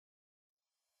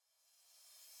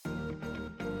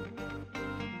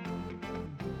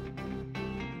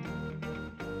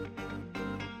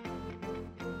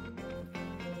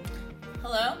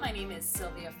Hello, my name is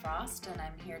Sylvia Frost, and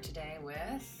I'm here today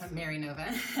with Mary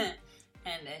Nova.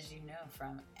 And as you know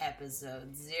from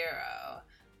episode 0,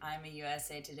 I'm a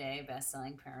USA Today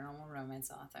bestselling paranormal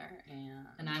romance author,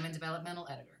 and I'm a developmental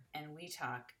editor. And we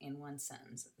talk in one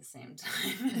sentence at the same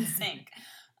time in sync.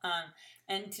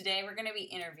 And today we're going to be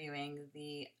interviewing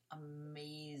the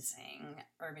amazing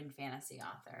urban fantasy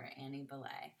author Annie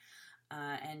Bellet.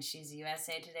 And she's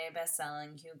USA Today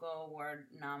bestselling, Hugo Award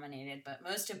nominated, but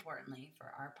most importantly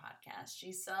for our podcast,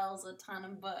 she sells a ton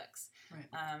of books. Right.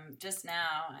 Just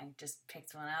now, I just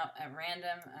picked one out at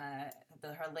random.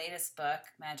 Her latest book,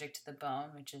 Magic to the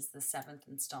Bone, which is the 7th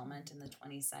installment in the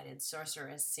Twenty-Sided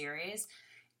Sorceress series,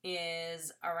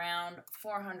 is around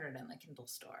 $400 in the Kindle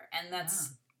store. And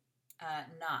that's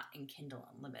not in Kindle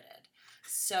Unlimited.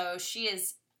 So she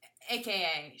is...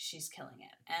 AKA, she's killing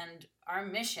it. And our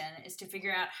mission is to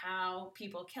figure out how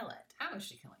people kill it. How is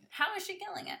she killing it? How is she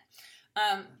killing it?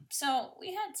 So we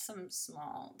had some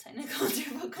small technical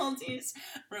difficulties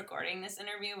recording this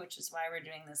interview, which is why we're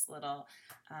doing this little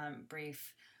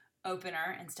brief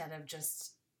opener instead of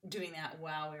just doing that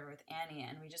while we were with Annie.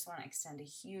 And we just want to extend a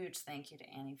huge thank you to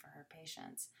Annie for her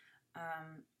patience.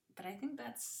 But I think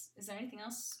is there anything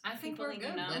else? I think we're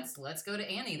good. Let's go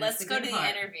to Annie. Let's go to the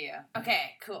interview.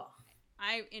 Okay, cool.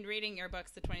 In reading your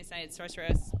books, The Twenty-Sided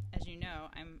Sorceress, as you know,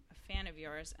 I'm a fan of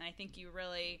yours, and I think you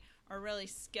really are really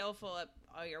skillful at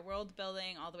all your world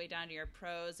building, all the way down to your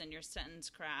prose and your sentence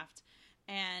craft.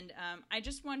 And I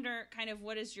just wonder kind of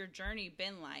what has your journey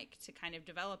been like to kind of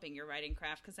developing your writing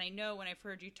craft? Because I know when I've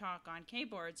heard you talk on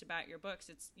K-Boards about your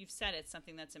books, you've said it's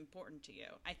something that's important to you,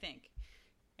 I think.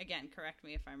 Again, correct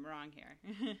me if I'm wrong here.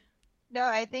 No,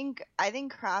 I think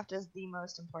craft is the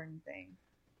most important thing.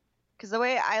 Because the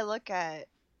way I look at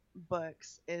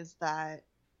books is that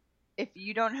if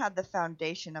you don't have the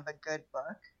foundation of a good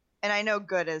book, and I know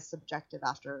good is subjective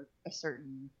after a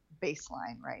certain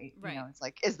baseline, right? Right. You know, it's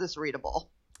like, is this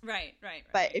readable? Right.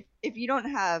 But if you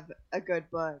don't have a good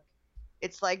book,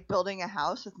 it's like building a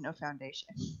house with no foundation.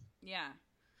 Yeah.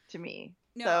 To me.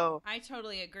 No, so, I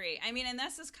totally agree. I mean, and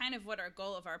this is kind of what our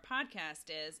goal of our podcast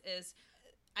is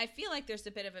I feel like there's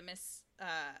a bit of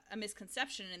a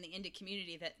misconception in the indie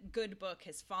community that good book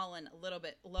has fallen a little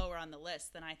bit lower on the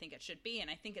list than I think it should be. And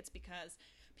I think it's because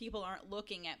people aren't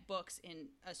looking at books in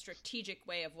a strategic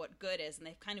way of what good is. And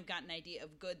they've kind of got an idea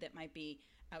of good that might be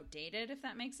outdated, if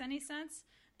that makes any sense.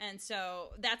 And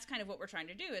so that's kind of what we're trying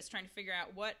to do, is trying to figure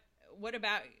out what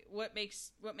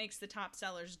makes the top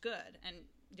sellers good. And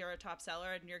you're a top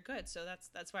seller and you're good, so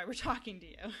that's why we're talking to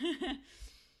you.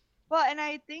 Well, and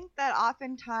I think that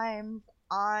oftentimes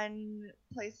on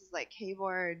places like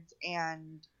K-Boards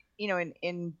and, you know,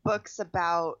 in books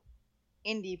about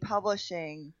indie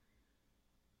publishing,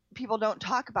 people don't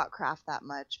talk about craft that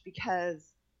much,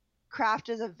 because craft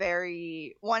is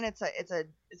it's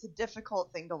a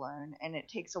difficult thing to learn, and it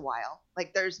takes a while.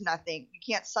 Like, you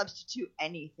can't substitute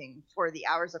anything for the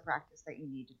hours of practice that you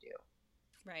need to do.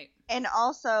 Right. And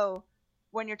also,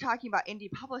 when you're talking about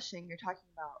indie publishing, you're talking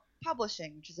about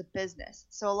publishing, which is a business.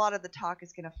 So a lot of the talk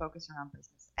is going to focus around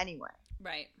business anyway.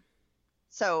 Right.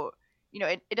 So, you know,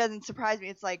 it doesn't surprise me.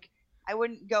 It's like, I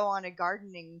wouldn't go on a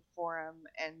gardening forum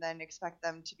and then expect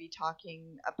them to be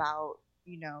talking about,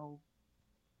 you know,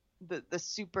 the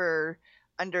super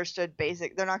understood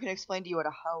basic. They're not going to explain to you what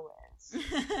a hoe is,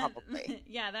 probably.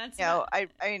 Yeah, that's... You know, I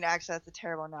mean, actually, that's a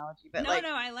terrible analogy. But no,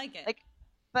 I like it.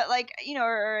 But, like, you know,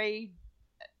 or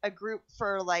a group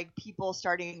for, like, people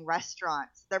starting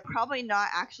restaurants, they're probably not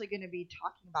actually going to be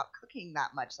talking about cooking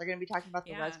that much. They're going to be talking about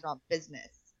the restaurant business.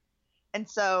 And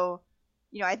so,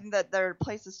 you know, I think that there are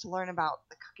places to learn about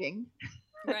the cooking,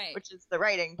 right, which is the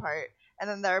writing part. And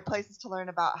then there are places to learn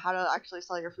about how to actually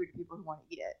sell your food to people who want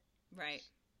to eat it. Right.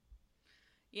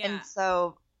 Yeah. And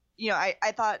so, you know,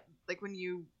 I thought, like,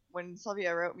 when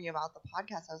Sylvia wrote me about the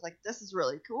podcast, I was like, this is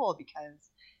really cool,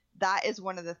 because that is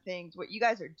one of the things, what you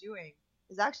guys are doing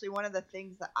is actually one of the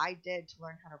things that I did to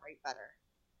learn how to write better.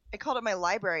 I called it my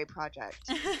library project.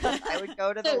 I would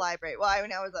go to the library. Well, I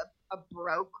was a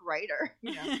broke writer,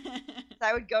 you know. So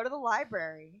I would go to the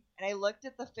library, and I looked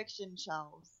at the fiction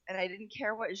shelves, and I didn't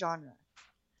care what genre.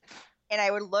 And I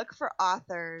would look for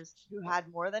authors who had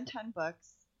more than 10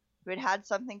 books, who had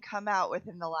something come out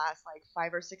within the last, like,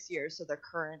 5 or 6 years, so they're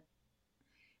current.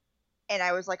 And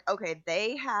I was like, okay,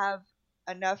 they have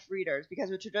enough readers,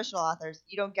 because with traditional authors,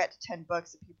 you don't get to 10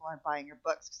 books if people aren't buying your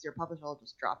books, because your publisher will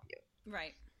just drop you.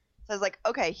 Right. So I was like,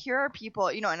 okay, here are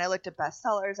people, you know, and I looked at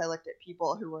bestsellers. I looked at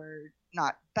people who were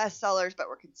not bestsellers, but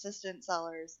were consistent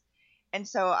sellers. And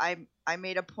so I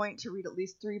made a point to read at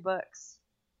least 3 books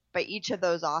by each of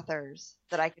those authors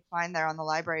that I could find there on the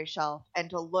library shelf, and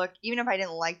to look, even if I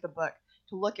didn't like the book,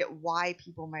 to look at why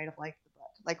people might have liked the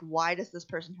book. Like, why does this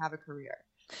person have a career?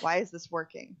 Why is this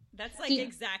working? That's like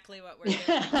exactly what we're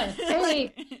doing.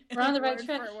 Hey, we're on the right word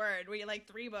track. for word. We like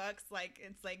 3 books. Like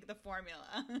it's like the formula.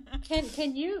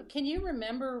 Can you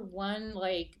remember one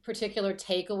like particular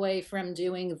takeaway from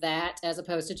doing that as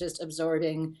opposed to just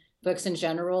absorbing books in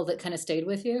general that kind of stayed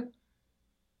with you?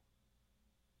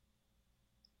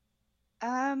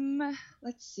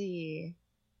 Let's see.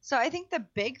 So I think the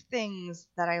big things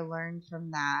that I learned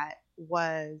from that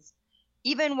was,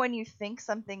 even when you think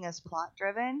something is plot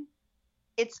driven,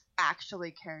 it's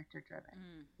actually character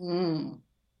driven.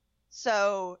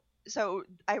 So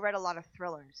I read a lot of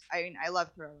thrillers. I mean, I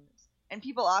love thrillers. And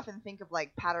people often think of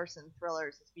like Patterson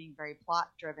thrillers as being very plot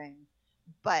driven,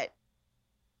 but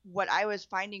what I was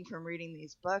finding from reading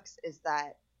these books is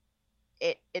that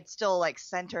it's still like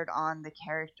centered on the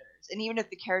characters. And even if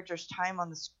the character's time on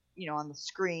the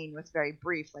screen was very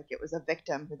brief, like it was a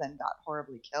victim who then got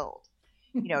horribly killed.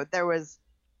 There was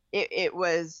it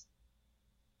was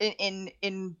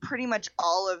in pretty much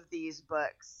all of these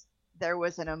books there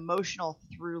was an emotional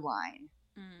through line.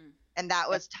 And that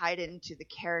was tied into the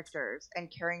characters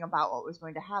and caring about what was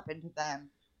going to happen to them,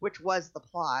 which was the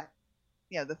plot,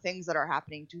 the things that are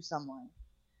happening to someone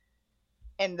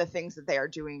and the things that they are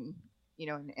doing,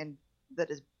 and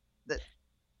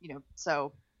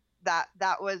so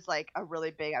that was like a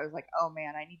really big, I was like, oh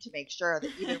man, I need to make sure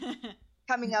that even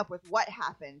coming up with what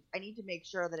happened, I need to make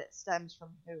sure that it stems from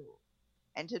who,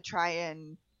 and to try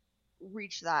and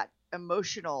reach that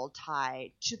emotional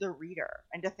tie to the reader,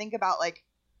 and to think about like,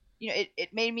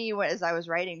 it made me, as I was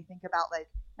writing, think about like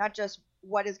not just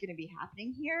what is going to be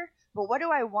happening here, but what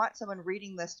do I want someone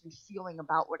reading this to be feeling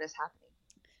about what is happening.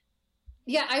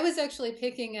 Yeah, I was actually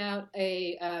picking out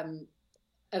a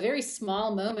very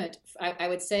small moment, I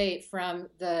would say, from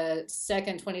the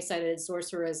second 20-Sided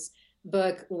Sorceress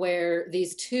book, where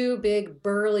these 2 big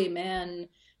burly men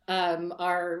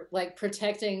are like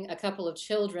protecting a couple of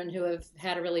children who have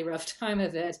had a really rough time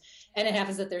of it. And it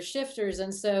happens that they're shifters.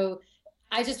 And so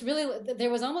I just really, there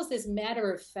was almost this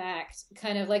matter of fact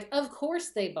kind of like, of course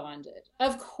they bonded.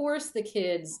 Of course the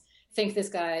kids think this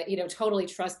guy, totally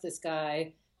trust this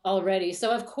guy already.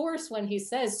 So of course when he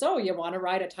says, so you want to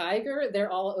ride a tiger, they're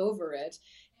all over it.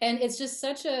 And it's just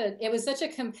it was such a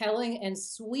compelling and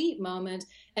sweet moment.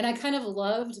 And I kind of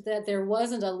loved that there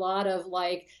wasn't a lot of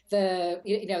like the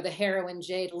heroine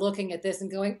Jade looking at this and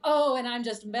going, oh, and I'm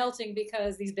just melting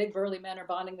because these big burly men are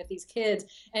bonding with these kids.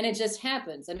 And it just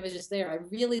happens. And it was just there. I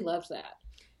really loved that.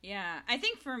 Yeah. I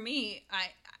think for me,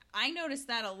 I noticed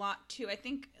that a lot too. I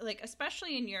think like,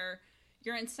 especially in your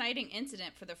inciting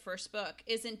incident for the first book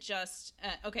isn't just,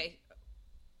 okay,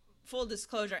 full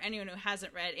disclosure, anyone who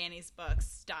hasn't read Annie's books,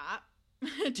 stop.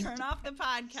 Turn off the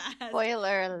podcast.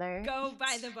 Spoiler alert. Go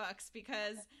buy the books,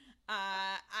 because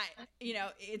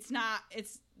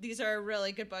these are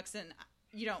really good books and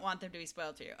you don't want them to be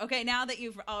spoiled for you. Okay, now that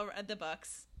you've all read the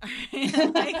books.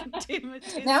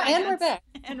 Now, and we're back.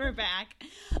 And we're back.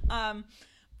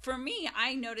 For me,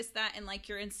 I noticed that in like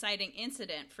your inciting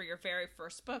incident for your very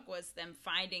first book was them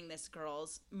finding this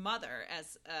girl's mother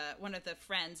as one of the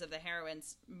friends of the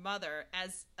heroine's mother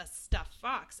as a stuffed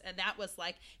fox. And that was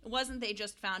like, it wasn't they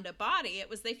just found a body, it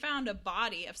was they found a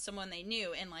body of someone they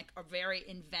knew in like a very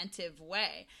inventive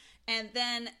way.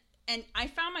 And I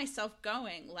found myself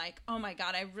going like, oh my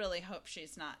God, I really hope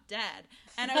she's not dead.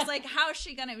 And I was like, how is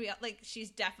she going to be, like, she's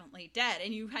definitely dead.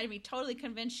 And you had to be totally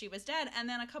convinced she was dead. And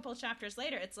then a couple of chapters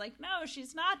later, it's like, no,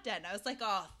 she's not dead. And I was like,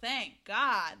 oh, thank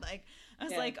God. Like, I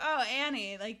was like, oh,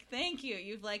 Annie, like, thank you.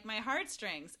 You've like my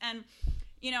heartstrings. And,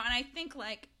 and I think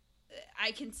like,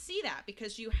 I can see that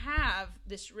because you have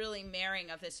this really marrying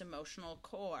of this emotional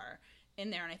core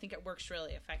in there. And I think it works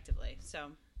really effectively.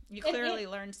 So you clearly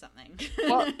learned something.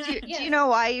 Well, do you know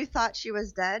why you thought she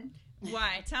was dead?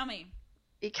 Why? Tell me.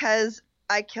 Because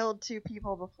I killed 2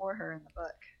 people before her in the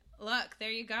book. Look,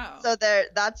 there you go. So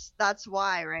that's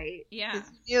why, right? Yeah. Because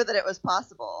you knew that it was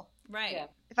possible. Right. Yeah.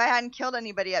 If I hadn't killed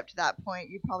anybody up to that point,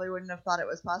 you probably wouldn't have thought it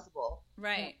was possible.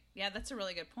 Right. Yeah, that's a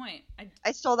really good point.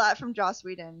 I stole that from Joss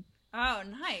Whedon. Oh,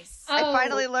 nice. I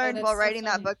finally learned while writing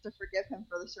so that book to forgive him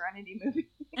for the Serenity movie.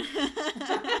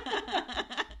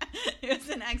 It was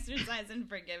an exercise in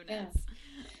forgiveness.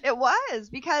 Yeah. It was,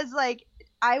 because like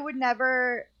I would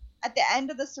never, at the end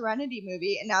of the Serenity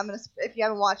movie, and now I'm gonna, if you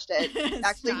haven't watched it,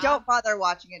 actually don't bother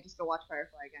watching it, just go watch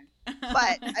Firefly again.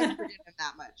 But I forgive him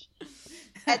that much.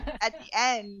 At the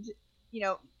end,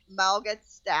 Mal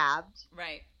gets stabbed,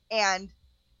 right, and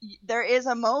there is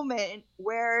a moment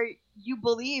where you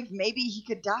believe maybe he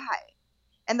could die.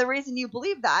 And the reason you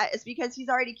believe that is because he's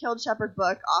already killed Shepherd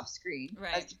Book off screen,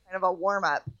 right, as kind of a warm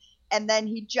up. and then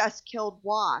he just killed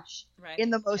Wash in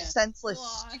the most senseless,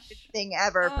 stupid thing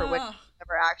ever, for which I'll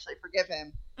never actually forgive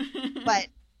him.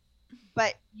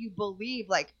 But you believe,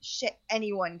 like, shit,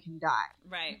 anyone can die.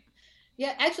 Right.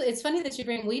 Yeah, actually, it's funny that you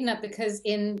bring Whedon up, because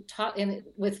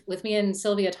with me and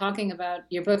Sylvia talking about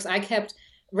your books, I kept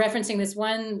referencing this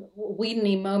one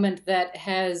Whedon-y moment that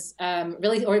has a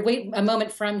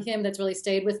moment from him that's really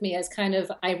stayed with me, as kind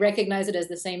of, I recognize it as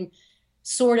the same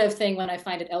sort of thing when I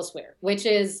find it elsewhere, which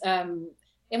is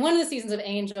in one of the seasons of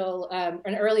Angel,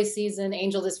 an early season,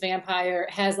 Angel, this vampire,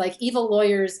 has like evil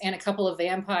lawyers and a couple of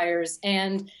vampires.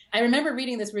 And I remember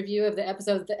reading this review of the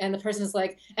episode, and the person is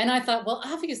like, and I thought, well,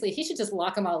 obviously he should just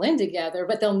lock them all in together,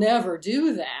 but they'll never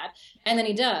do that. And then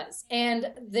he does.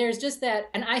 And there's just that,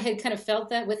 and I had kind of felt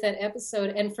that with that episode.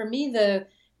 And for me,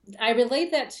 I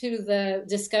relate that to the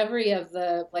discovery of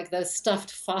the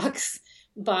stuffed fox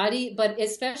body, but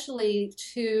especially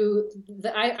to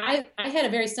I had a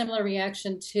very similar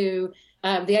reaction to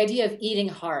the idea of eating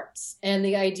hearts, and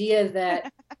the idea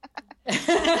that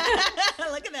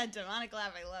look at that demonic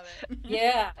laugh, I love it.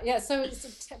 yeah so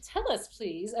tell us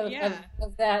please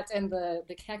of that and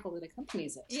the cackle that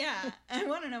accompanies it. I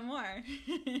want to know more.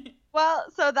 Well,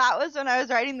 so that was when I was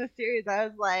writing the series. I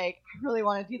was like, I really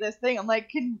want to do this thing. I'm like,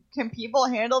 can people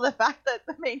handle the fact that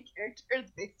the main character is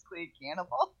basically a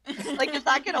cannibal? Like, is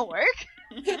that gonna work?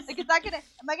 Like,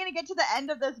 am I gonna get to the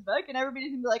end of this book and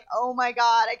everybody's gonna be like, oh my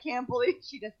god, I can't believe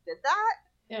she just did that?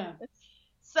 Yeah.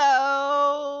 So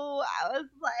I was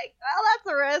like, well,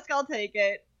 that's a risk. I'll take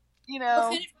it. You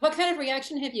know. What kind of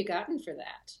reaction have you gotten for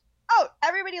that? Oh,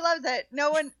 everybody loves it.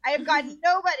 No one. I have gotten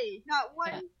nobody, not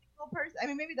one single person. I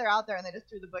mean, maybe they're out there and they just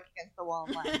threw the book against the wall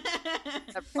and left.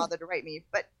 Never bothered to write me,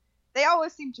 but they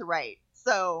always seem to write.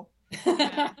 So.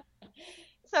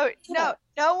 So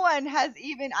no one has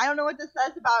even, I don't know what this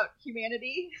says about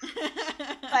humanity,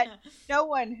 but no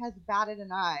one has batted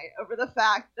an eye over the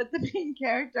fact that the main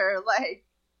character, like,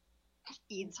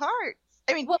 eats hearts.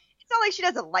 I mean, it's not like she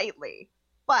does it lightly,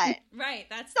 but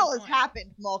that's still has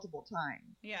happened multiple times.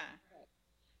 Yeah.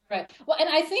 Right. Well, and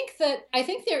I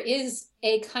think there is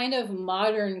a kind of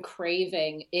modern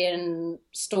craving in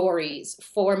stories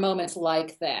for moments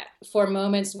like that, for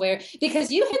moments where,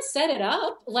 because you had set it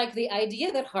up, like the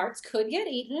idea that hearts could get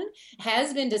eaten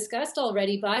has been discussed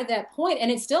already by that point,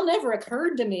 and it still never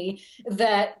occurred to me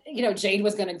that, you know, Jade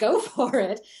was going to go for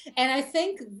it. And I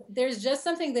think there's just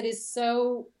something that is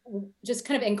so just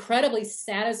kind of incredibly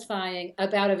satisfying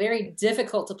about a very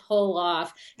difficult to pull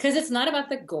off, because it's not about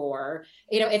the gore,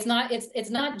 you know, it's not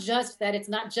just that, it's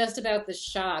not just about the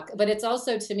shock, but it's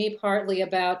also, to me, partly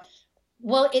about,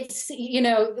 well, it's, you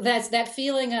know, that's that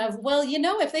feeling of, well, you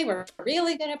know, if they were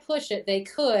really going to push it, they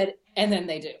could, and then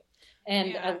they do.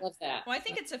 And I love that. Well, I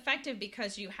think it's effective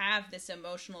because you have this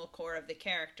emotional core of the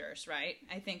characters, right?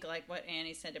 I think, like what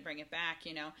Annie said, to bring it back,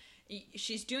 you know,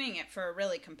 she's doing it for a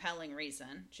really compelling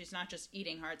reason. She's not just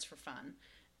eating hearts for fun.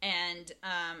 And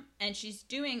she's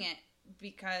doing it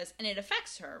because, and it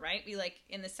affects her, right? We, like,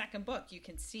 in the second book, you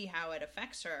can see how it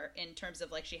affects her in terms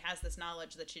of, like, she has this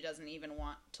knowledge that she doesn't even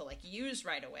want to, like, use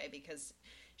right away, because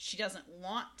she doesn't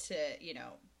want to, you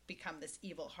know, become this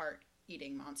evil heart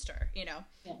eating monster, you know?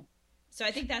 Yeah. So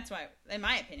I think that's why, in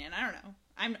my opinion, I don't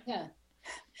know.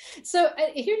 So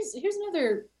here's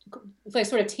another, like,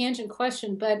 sort of tangent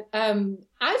question, but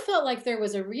I felt like there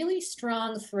was a really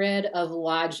strong thread of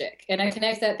logic, and I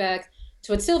connect that back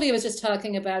to what Sylvia was just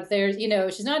talking about. There's, you know,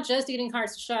 she's not just eating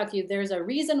hearts to shock you. There's a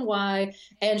reason why,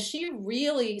 and she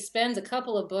really spends a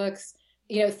couple of books,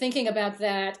 you know, thinking about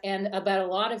that and about a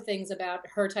lot of things about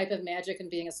her type of magic and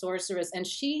being a sorceress. And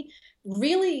she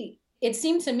really, it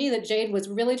seemed to me that Jade was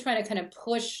really trying to kind of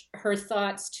push her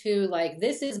thoughts to, like,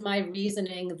 this is my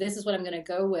reasoning, this is what I'm going to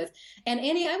go with. And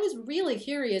Annie, I was really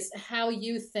curious how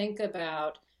you think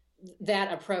about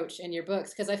that approach in your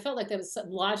books, because I felt like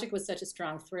logic was such a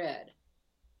strong thread.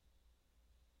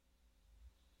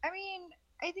 I mean,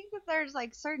 I think that there's,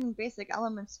 like, certain basic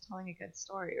elements to telling a good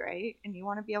story, right? And you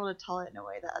want to be able to tell it in a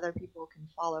way that other people can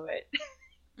follow it.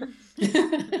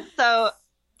 So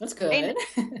that's good.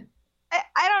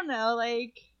 I don't know,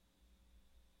 like,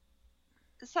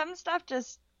 some stuff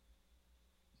just,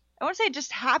 I won't say it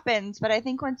just happens, but I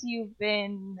think once you've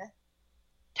been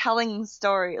telling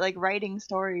writing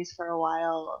stories for a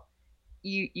while,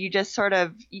 you just sort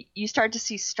of, you start to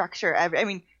see structure I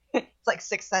mean, it's like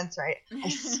Sixth Sense, right? I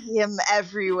see him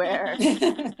everywhere.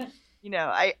 You know,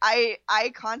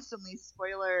 I constantly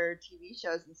spoiler TV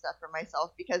shows and stuff for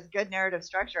myself, because good narrative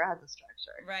structure has a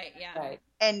structure. Right, yeah. Right.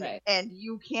 And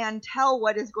you can tell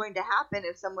what is going to happen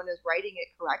if someone is writing it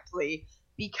correctly,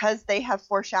 because they have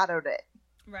foreshadowed it.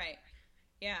 Right.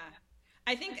 Yeah.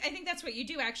 I think that's what you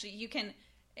do. Actually, you can.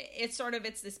 It's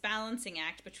this balancing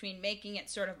act between making it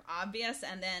sort of obvious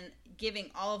and then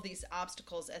giving all of these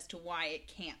obstacles as to why it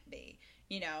can't be.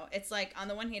 It's like on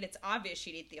the one hand, it's obvious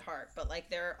she'd eat the heart, but like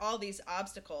there are all these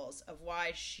obstacles of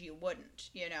why she wouldn't.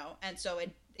 And so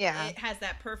it has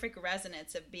that perfect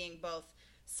resonance of being both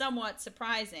somewhat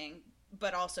surprising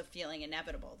but also feeling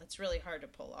inevitable. That's really hard to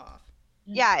pull off.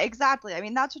 Yeah, exactly. I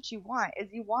mean, that's what you want,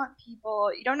 is you want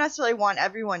people, you don't necessarily want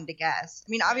everyone to guess. I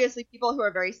mean, obviously people who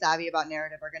are very savvy about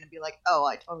narrative are going to be like, oh,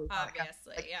 I totally saw it coming.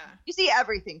 Obviously, yeah. You see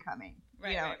everything coming.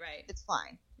 Right. It's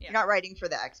fine. Yeah. You're not writing for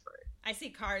the expert. I see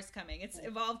cars coming. It's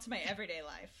evolved to my everyday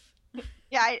life.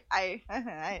 Yeah,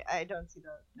 I don't see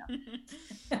those,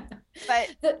 no.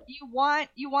 But you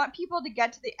want people to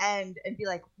get to the end and be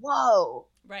like, whoa.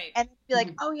 Right. And be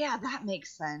like, oh yeah, that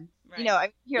makes sense.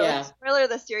 Right. Let's spoiler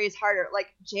the series harder.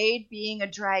 Like Jade being a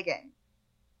dragon.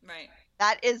 Right.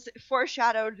 That is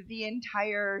foreshadowed the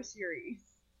entire series.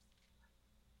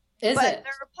 But there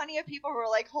are plenty of people who are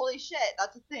like, holy shit,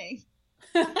 that's a thing.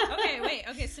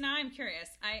 Okay, so now I'm curious.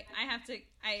 I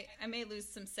may lose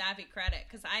some savvy credit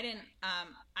because I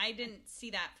didn't see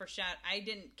that foreshadowed. I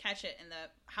didn't catch it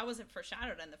how was it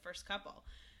foreshadowed in the first couple?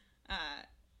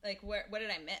 What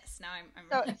did I miss? Now I'm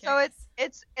really curious.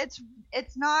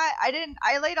 It's not.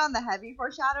 I laid on the heavy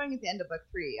foreshadowing at the end of book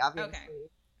 3, obviously.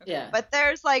 Okay. Yeah. But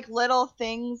there's like little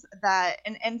things that,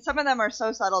 and some of them are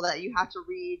so subtle that you have to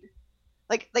read.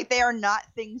 Like they are not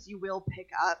things you will pick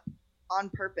up on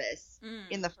purpose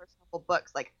in the first couple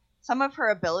books. Like some of her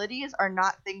abilities are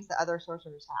not things that other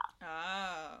sorcerers have.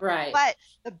 Oh. Right. But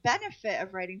the benefit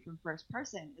of writing from first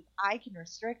person is I can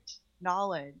restrict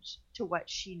knowledge to what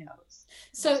she knows.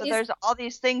 So there's all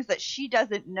these things that she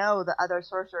doesn't know that other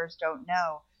sorcerers don't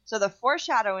know. So the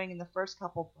foreshadowing in the first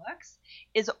couple books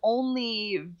is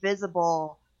only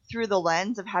visible through the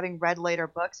lens of having read later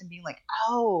books and being like,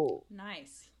 oh,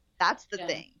 nice. That's the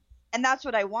thing. And that's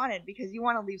what I wanted, because you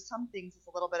want to leave some things as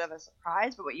a little bit of a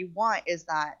surprise, but what you want is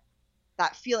that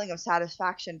feeling of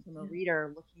satisfaction from a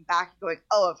reader looking back and going,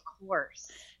 oh, of course.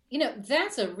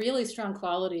 That's a really strong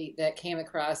quality that came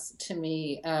across to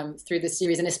me through the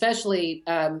series, and especially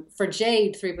for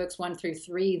Jade through books 1 through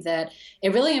 3, that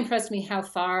it really impressed me how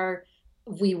far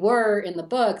we were in the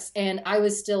books, and I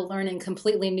was still learning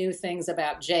completely new things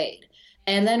about Jade.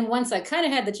 And then once I kind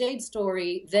of had the Jade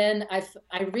story, then I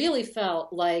really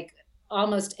felt like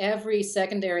almost every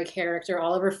secondary character,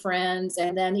 all of her friends,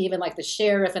 and then even like the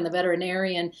sheriff and the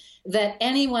veterinarian, that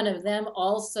any one of them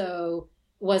also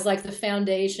was like the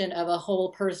foundation of a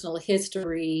whole personal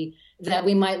history that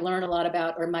we might learn a lot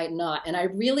about or might not. And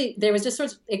there was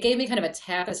just it gave me kind of a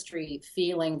tapestry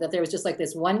feeling that there was just like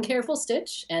this one careful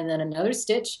stitch and then another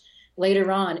stitch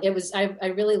later on. I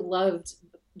really loved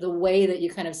the way that you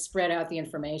kind of spread out the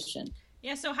information.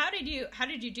 Yeah. So how did you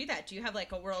do that? Do you have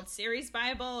like a World Series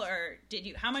Bible, or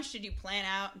how much did you plan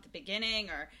out at the beginning,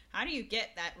 or how do you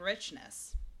get that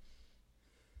richness?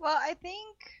 Well, I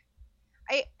think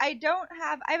I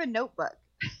have a notebook.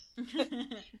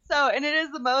 And it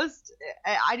is the most,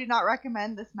 I do not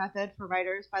recommend this method for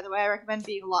writers, by the way. I recommend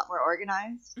being a lot more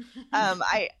organized.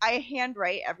 I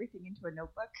handwrite everything into a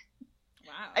notebook.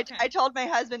 Wow. Okay. I told my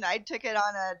husband I took it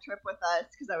on a trip with us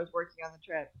because I was working on the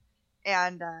trip.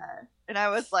 And I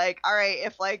was like, all right,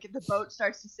 if like the boat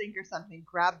starts to sink or something,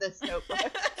 grab this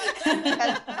notebook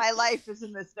because my life is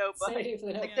in this notebook.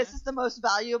 This is the most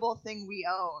valuable thing we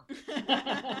own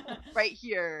right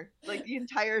here. Like the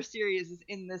entire series is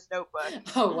in this notebook.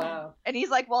 Oh, wow. And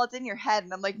he's like, well, it's in your head.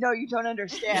 And I'm like, no, you don't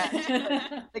understand.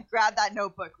 Like, grab that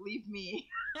notebook. Leave me.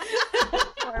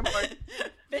 More important.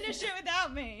 Finish it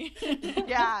without me.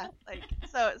 Yeah. Like,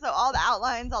 so all the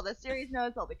outlines, all the series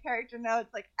notes, all the character notes,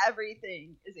 like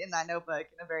everything is in that notebook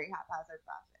in a very haphazard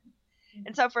fashion.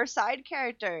 And so for side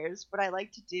characters, what I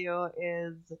like to do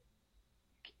is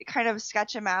kind of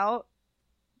sketch them out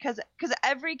because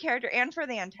every character, and for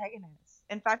the antagonists.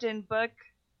 In fact, in book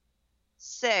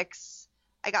 6,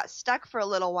 I got stuck for a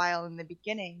little while in the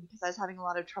beginning because I was having a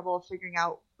lot of trouble figuring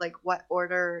out like what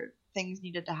order things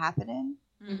needed to happen in.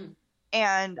 Mm-hmm.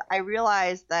 And I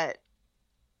realized that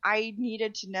I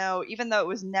needed to know, even though it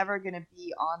was never going to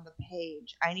be on the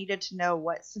page, I needed to know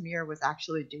what Samir was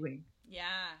actually doing. Yeah.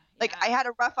 Like, I had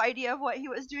a rough idea of what he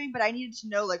was doing, but I needed to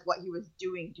know, like, what he was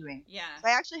doing. Yeah. So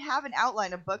I actually have an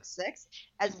outline of book 6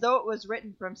 as though it was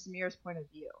written from Samir's point of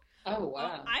view. Oh,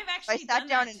 wow. I've actually I sat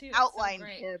down and too. outlined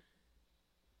him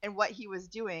and what he was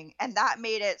doing, and that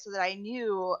made it so that I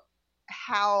knew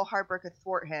how Harper could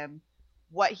thwart him,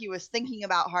 what he was thinking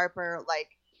about Harper. Like,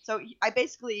 so I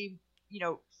basically,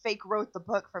 fake wrote the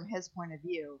book from his point of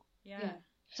view. Yeah.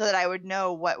 So that I would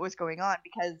know what was going on,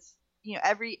 because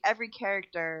every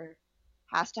character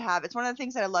has to have. It's one of the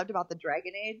things that I loved about the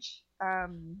Dragon Age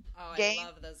game. I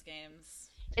love those games.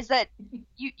 Is that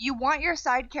you want your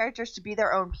side characters to be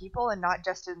their own people and not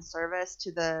just in service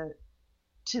to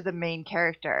the main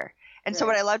character. And so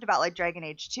what I loved about like Dragon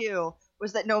Age 2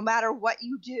 was that no matter what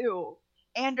you do,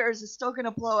 Anders is still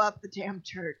gonna blow up the damn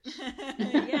church.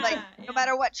 No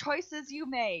matter what choices you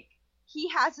make, he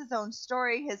has his own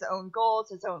story, his own goals,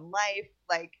 his own life.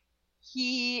 Like,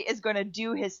 he is gonna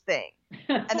do his thing,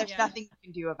 and there's nothing you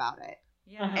can do about it.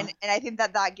 Yeah. And I think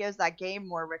that gives that game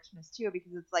more richness too,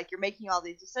 because it's like you're making all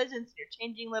these decisions and you're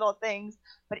changing little things,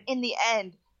 but in the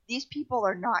end, these people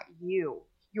are not you.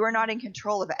 You are not in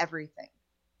control of everything.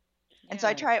 And so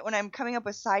I try, when I'm coming up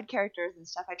with side characters and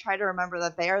stuff, I try to remember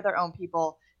that they are their own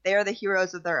people. They are the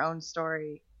heroes of their own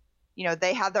story.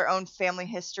 They have their own family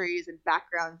histories and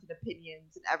backgrounds and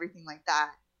opinions and everything like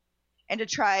that. And to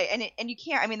try, and you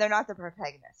can't, I mean, they're not the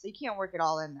protagonists, so you can't work it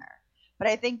all in there. But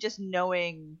I think just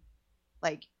knowing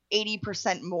like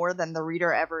 80% more than the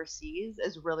reader ever sees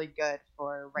is really good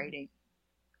for writing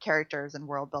characters and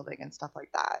world building and stuff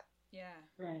like that. Yeah.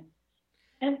 Right.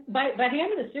 And by the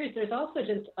end of the series, there's also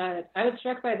just, I was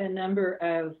struck by the number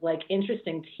of like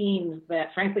interesting teams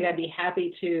that frankly I'd be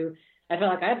happy to, I feel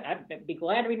like I'd be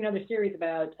glad to read another series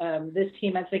about this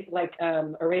team. I think like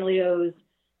Aurelio's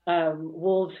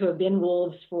wolves who have been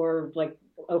wolves for like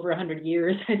over 100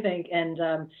 years, I think. And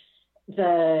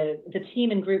the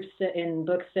team in in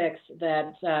book 6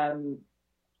 that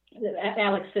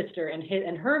Alex's sister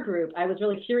and her group, I was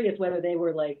really curious whether they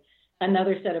were like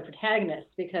another set of protagonists,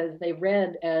 because they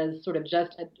read as sort of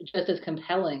just as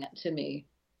compelling to me.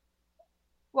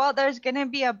 Well, there's going to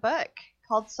be a book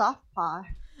called Soft Paw.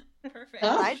 Perfect. A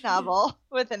side novel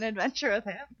with an adventure with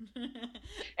him.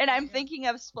 And I'm thinking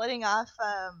of splitting off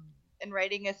and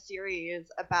writing a series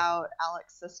about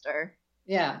Alex's sister.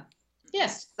 Yeah.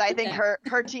 Yes. So I think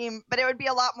her team, but it would be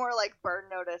a lot more like Burn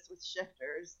Notice with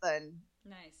shifters than...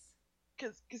 Nice.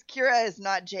 Because Kira is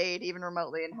not Jade even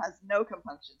remotely and has no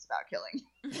compunctions about killing.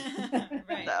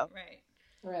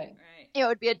 Right. It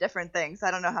would be a different thing. So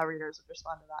I don't know how readers would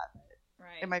respond to that, but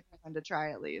Right. it might be fun to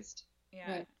try at least.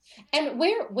 Yeah. Right. And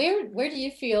where do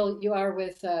you feel you are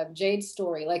with Jade's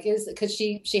story? Like, because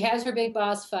she has her big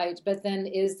boss fight, but then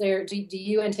do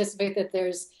you anticipate that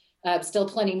there's still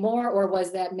plenty more, or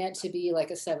was that meant to be like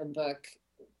a 7-book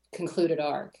concluded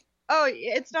arc? Oh,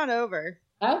 it's not over.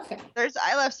 Okay.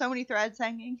 I left so many threads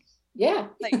hanging. Yeah.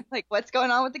 Like what's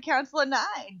going on with the Council of 9?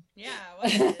 Yeah.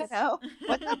 What's up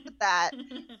with that?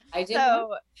 I did.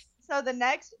 So the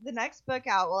next book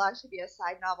out will actually be a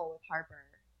side novel with Harper.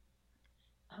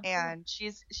 Okay. And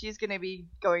she's going to be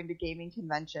going to gaming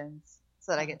conventions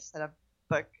so that I get to set up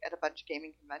a book at a bunch of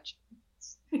gaming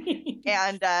conventions.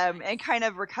 and kind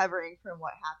of recovering from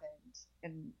what happened.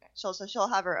 And she'll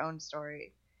have her own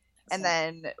story. And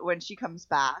then when she comes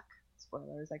back,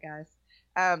 spoilers, I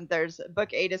guess, there's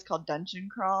book 8 is called Dungeon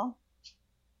Crawl.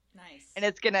 Nice. And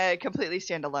it's going to completely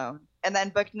stand alone. And then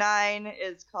book 9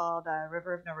 is called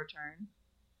River of No Return.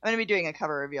 I'm going to be doing a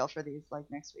cover reveal for these like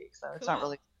next week, so it's not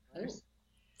really spoilers.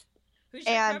 Who's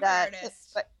your cover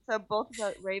artist? So both of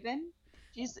the Raven.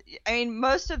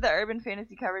 Most of the urban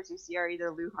fantasy covers you see are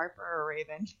either Lou Harper or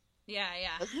Raven. Yeah.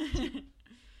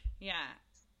 Yeah.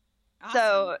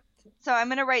 Awesome. So I'm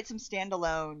going to write some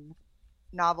standalone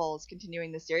novels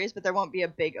continuing the series, but there won't be a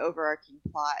big overarching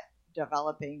plot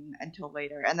developing until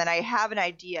later. And then I have an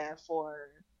idea for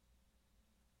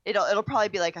it'll probably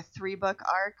be like a 3-book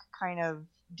arc, kind of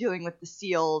dealing with the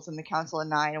seals and the Council of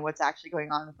 9 and what's actually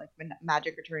going on with like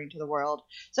magic returning to the world.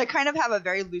 So I kind of have a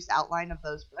very loose outline of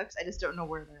those books. I just don't know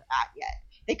where they're at yet.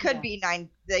 They could be 9,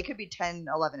 they could be 10,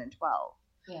 11, and 12.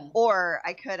 Yeah. Or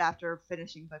I could, after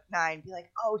finishing book 9, be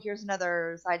like, oh, here's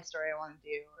another side story I want to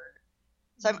do.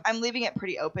 So I'm leaving it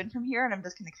pretty open from here, and I'm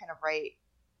just going to kind of write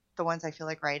the ones I feel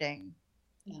like writing.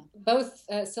 Yeah. Both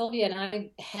Sylvia and I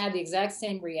had the exact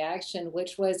same reaction,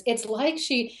 which was, it's like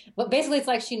she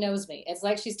knows me. It's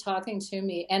like she's talking to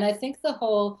me. And I think the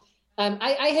whole,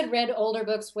 I had read older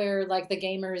books where like the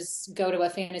gamers go to a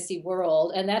fantasy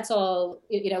world, and that's all,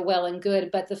 well and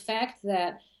good. But the fact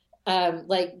that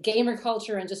like gamer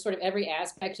culture and just sort of every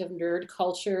aspect of nerd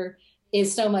culture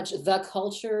is so much the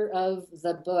culture of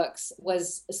the books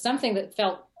was something that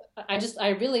felt, I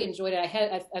really enjoyed it.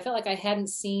 I felt like I hadn't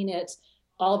seen it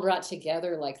all brought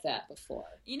together like that before.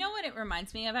 You know what it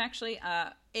reminds me of, actually?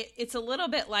 It's a little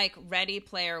bit like Ready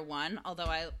Player One, although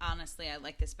I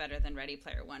like this better than Ready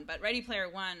Player One. But Ready Player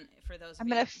One, for those of I'm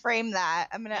going to frame that.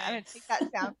 I'm going to take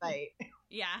that soundbite.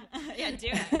 Yeah, do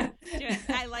it.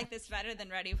 I like this better than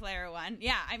Ready Player One.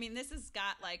 Yeah, I mean, this has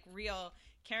got like real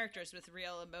characters with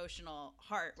real emotional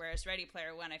heart, whereas Ready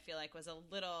Player One I feel like was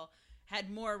had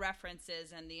more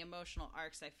references, and the emotional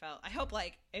arcs I hope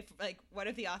what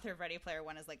if the author of Ready Player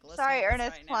One is like listening sorry, to this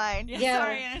Ernest right Klein. Yeah,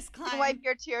 sorry, Ernest Klein. Wipe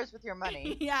your tears with your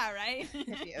money. Yeah, right.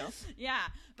 You. Yeah,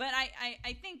 but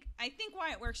I think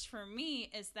why it works for me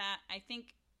is that I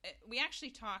think we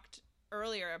actually talked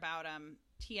earlier about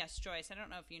T.S. Joyce. I don't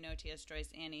know if you know T.S. Joyce,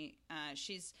 Annie.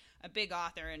 She's a big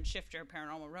author in Shifter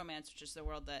Paranormal Romance, which is the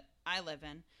world that I live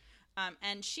in,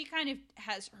 and she kind of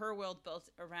has her world built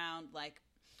around like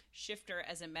Shifter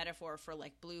as a metaphor for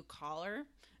like blue collar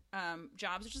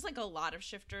jobs, which is like a lot of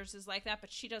shifters is like that,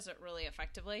 but she does it really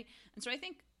effectively. And so I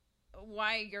think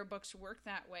why your books work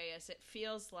that way is it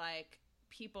feels like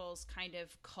people's kind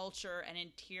of culture and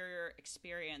interior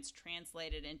experience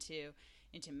translated into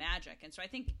magic. And so I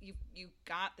think you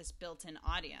got this built-in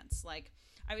audience. Like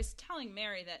I was telling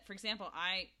Mary that, for example,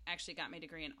 I actually got my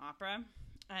degree in opera,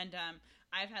 and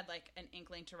I've had like an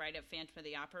inkling to write a Phantom of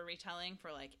the Opera retelling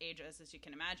for like ages, as you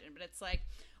can imagine. But it's like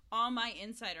all my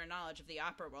insider knowledge of the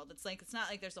opera world. It's not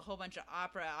like there's a whole bunch of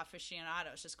opera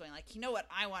aficionados just going like, you know what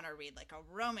I want to read? Like a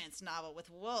romance novel with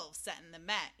wolves set in the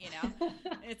Met, you know?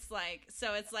 It's like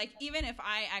even if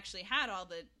I actually had all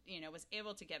the, was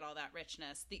able to get all that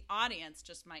richness, the audience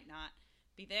just might not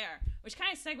be there. Which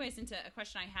kind of segues into a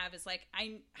question I have is like,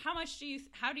 how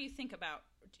do you think about,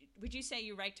 would you say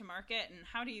you write to market, and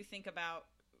how do you think about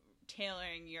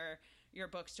tailoring your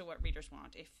books to what readers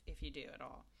want, if you do at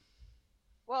all?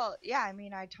 Well, yeah, I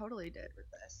mean, I totally did with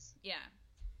this. Yeah.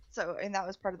 So, and that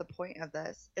was part of the point of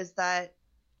this, is that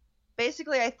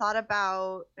basically I thought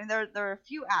about, and there are a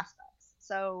few aspects.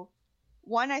 So,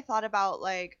 one, I thought about,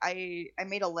 like, I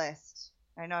made a list.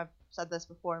 I know I've said this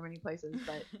before many places,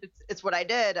 but it's what I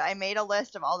did. I made a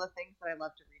list of all the things that I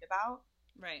love to read about.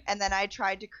 Right. And then I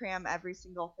tried to cram every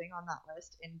single thing on that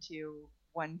list into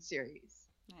one series.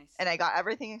 Nice. And I got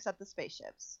everything except the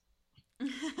spaceships.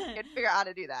 I had to figure out how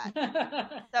to do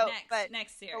that. So,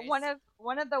 next series.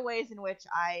 One of the ways in which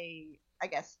I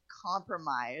guess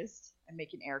compromised, I'm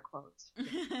making air quotes,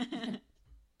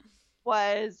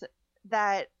 was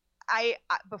that I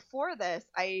before this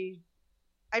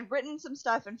I'd written some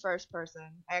stuff in first person.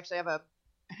 I actually have a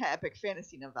epic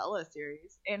fantasy novella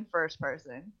series in first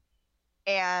person,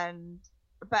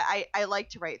 but I like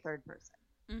to write third person.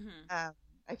 Mm-hmm.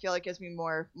 I feel like it gives me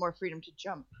more freedom to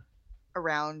jump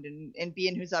around and be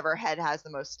in whoever head has the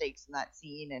most stakes in that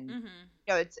scene. And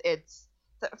mm-hmm. It's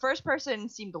the first person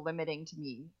seemed limiting to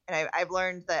me, and I've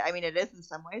learned that, I mean, it is in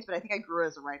some ways, but I think I grew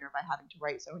as a writer by having to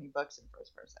write so many books in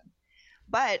first person.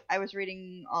 But I was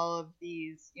reading all of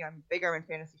these, I'm a big urban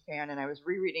fantasy fan, and I was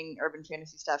rereading urban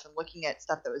fantasy stuff and looking at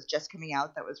stuff that was just coming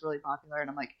out that was really popular, and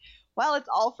I'm like, well, it's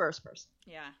all first person.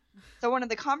 Yeah. So one of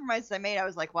the compromises I made, I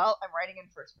was like, well, I'm writing in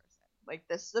first person. Like,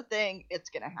 this is the thing, it's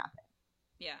gonna happen.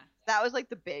 Yeah. That was like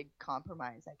the big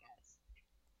compromise, I guess.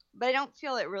 But I don't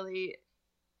feel it really.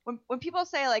 When people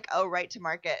say like, oh, write to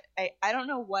market, I don't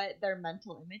know what their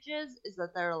mental image is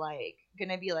that they're like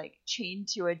gonna be like chained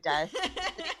to a desk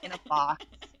in a box,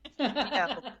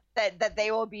 that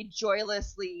they will be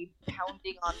joylessly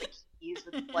pounding on the keys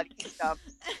with bloody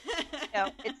stumps.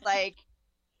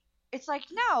 It's like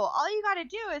no, all you gotta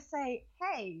do is say,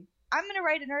 hey, I'm gonna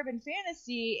write an urban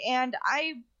fantasy, and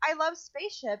I love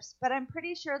spaceships, but I'm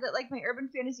pretty sure that like my urban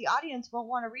fantasy audience won't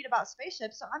want to read about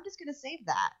spaceships, so I'm just gonna save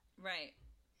that. Right.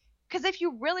 Because if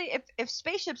you really, if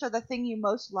spaceships are the thing you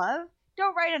most love,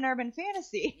 don't write an urban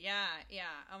fantasy. Yeah.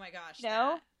 Oh my gosh.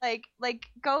 Like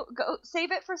go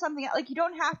save it for something else. Like, you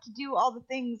don't have to do all the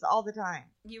things all the time.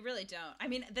 You really don't. I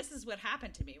mean, this is what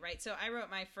happened to me, right? So I wrote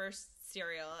my first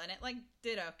serial, and it like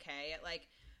did okay. It like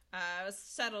was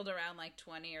settled around like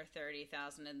 20 or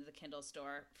 30,000 in the Kindle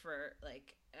store for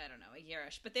like, I don't know, a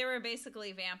yearish. But they were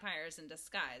basically vampires in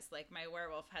disguise. Like, my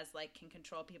werewolf can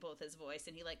control people with his voice,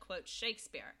 and he like quotes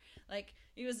Shakespeare. Like,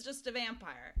 he was just a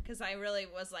vampire. Because I really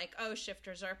was like, oh,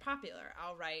 shifters are popular,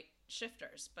 I'll write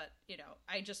shifters. But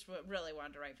I just really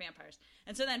wanted to write vampires.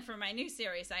 And so then for my new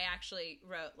series, I actually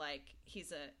wrote like,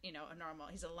 he's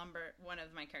one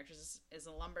of my characters is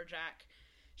a lumberjack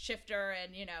shifter,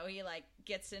 and he like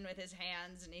gets in with his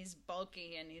hands, and he's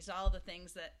bulky, and he's all the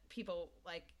things that people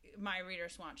like my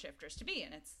readers want shifters to be,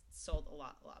 and it's sold a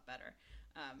lot better.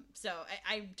 So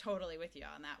I'm totally with you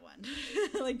on that one.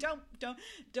 Like,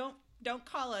 don't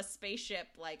call a spaceship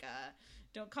like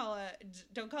don't call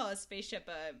a spaceship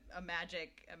a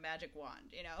magic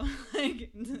wand, like,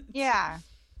 yeah.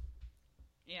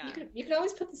 You could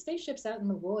always put the spaceships out in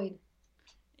the void.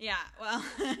 Yeah, well,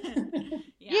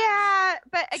 yeah,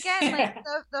 but again, like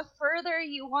the further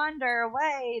you wander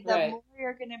away, the Right. more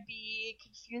you're going to be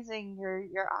confusing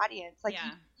your audience. Like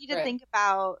Yeah. you need to Right. think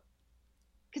about,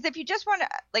 because if you just want to,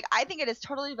 like, I think it is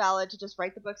totally valid to just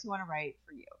write the books you want to write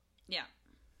for you. Yeah.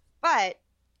 But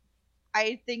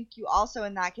I think you also,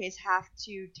 in that case, have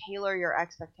to tailor your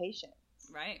expectations.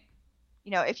 Right.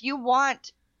 You know, if you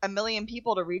want 1 million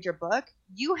people to read your book,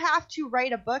 you have to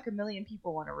write a book 1 million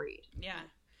people want to read. Yeah.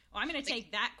 Well, I'm going to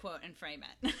take that quote and frame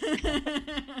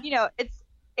it. You know,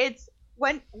 it's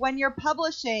when you're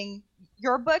publishing,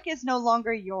 your book is no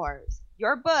longer yours.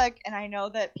 Your book, and I know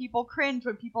that people cringe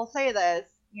when people say this,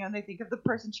 you know, they think of the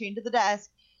person chained to the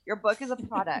desk. Your book is a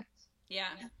product. Yeah.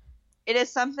 It is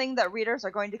something that readers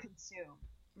are going to consume.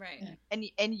 Right.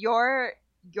 And your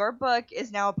book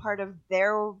is now a part of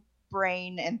their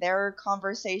brain and their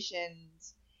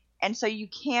conversations. And so you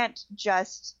can't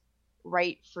just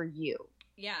write for you.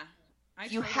 Yeah.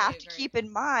 You have to keep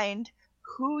in mind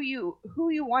who you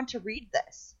want to read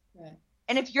this. Right.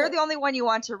 And if you're the only one you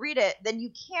want to read it, then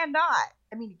you cannot.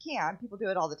 I mean, you can. People do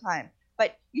it all the time.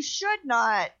 But you should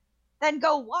not then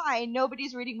go, why?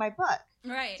 Nobody's reading my book.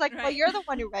 Right. It's like, well, you're the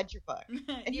one who read your book.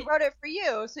 And you wrote it for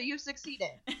you, so you've succeeded.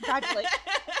 Congratulations.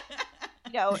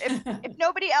 You know, if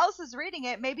nobody else is reading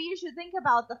it, maybe you should think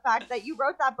about the fact that you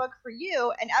wrote that book for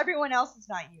you and everyone else is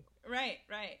not you. Right,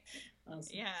 right.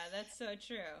 Awesome. Yeah, that's so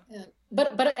true. Yeah.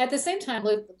 But at the same time,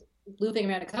 looping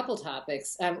around a couple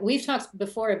topics, we've talked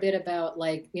before a bit about,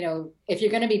 like, you know, if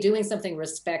you're going to be doing something,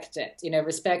 respect it. You know,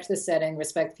 respect the setting,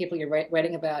 respect the people you're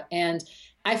writing about. And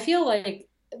I feel like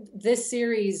this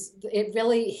series, it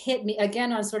really hit me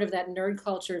again on sort of that nerd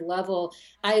culture level.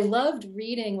 I loved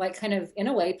reading, like, kind of, in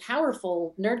a way,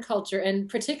 powerful nerd culture. And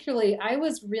particularly, I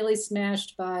was really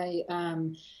smashed by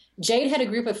Jade had a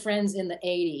group of friends in the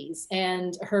 80s,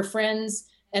 and her friends,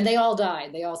 and they all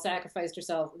died. They all sacrificed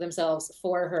themselves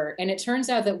for her. And it turns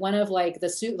out that one of, like,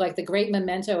 the great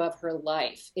memento of her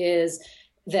life is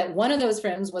that one of those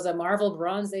friends was a Marvel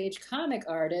Bronze Age comic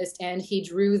artist, and he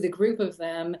drew the group of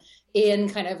them in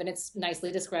kind of, and it's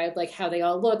nicely described, like, how they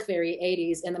all look very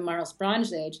 80s in the Marvel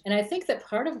Bronze Age. And I think that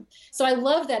so I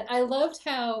love that. I loved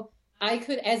how I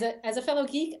could, as a fellow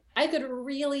geek, I could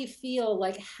really feel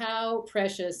like how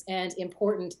precious and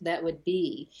important that would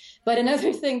be. But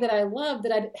another thing that I loved,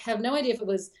 that I have no idea if it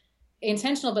was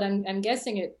intentional, but I'm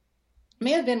guessing it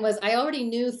may have been, was I already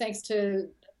knew, thanks to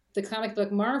the comic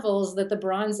book Marvels, that the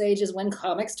Bronze Age is when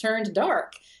comics turned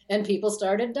dark and people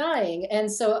started dying.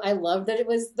 And so I loved that it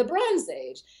was the Bronze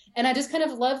Age. And I just kind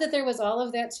of loved that there was all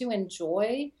of that to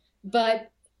enjoy.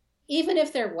 But even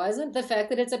if there wasn't, the fact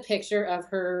that it's a picture of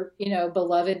her, you know,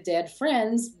 beloved dead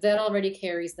friends, that already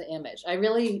carries the image.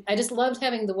 I just loved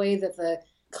having the way that the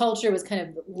culture was kind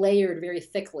of layered very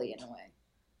thickly in a way.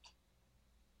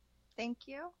 Thank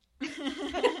you.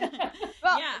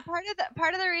 Well, yeah.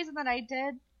 Part of the reason that I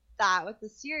did that with the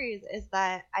series is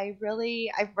that I've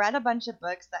read a bunch of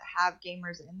books that have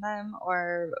gamers in them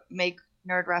or make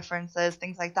nerd references,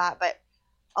 things like that, but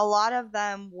a lot of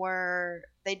them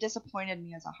they disappointed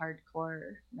me as a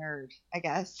hardcore nerd, I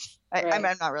guess. Right. I'm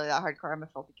not really that hardcore. I'm a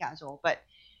filthy casual, but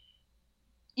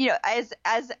you know, as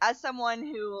someone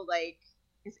who, like,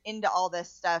 is into all this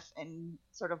stuff and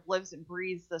sort of lives and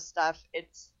breathes this stuff,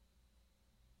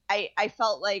 I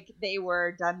felt like they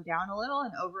were dumbed down a little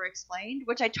and over-explained,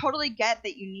 which I totally get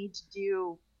that you need to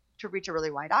do to reach a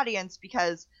really wide audience,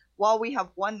 because while we have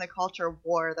won the culture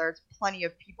war, there's plenty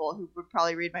of people who would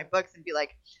probably read my books and be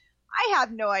like, I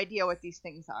have no idea what these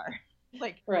things are.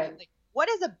 Like, right. Like, what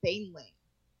is a baneling?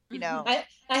 You know? I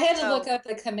had to look up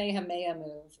the Kamehameha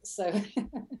move, so...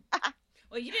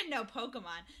 Well, you didn't know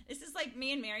Pokemon. This is like,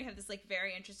 me and Mary have this, like,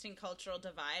 very interesting cultural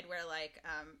divide where, like,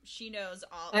 she knows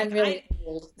all. Like, I'm really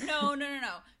old. No.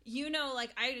 You know,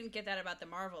 like, I didn't get that about the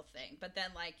Marvel thing, but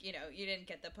then, like, you know, you didn't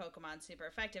get the Pokemon super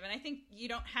effective, and I think you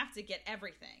don't have to get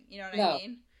everything. You know what I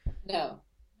mean?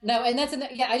 No, and that's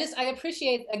I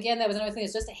appreciate, again, that was another thing.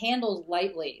 It's just handled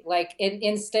lightly. Like,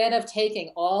 instead of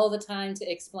taking all the time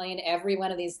to explain every one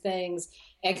of these things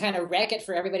and kind of wreck it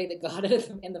for everybody that got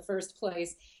it in the first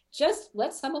place. Just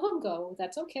let some of them go.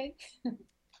 That's okay.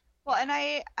 Well, and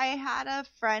I had a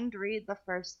friend read the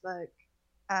first book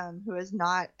who is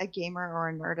not a gamer or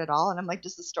a nerd at all. And I'm like,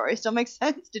 does the story still make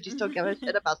sense? Did you still give a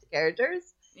shit about the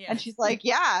characters? Yeah. And she's like,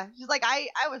 yeah. She's like, I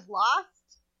was lost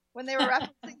when they were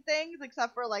referencing things,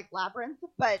 except for, like, Labyrinth.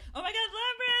 But oh my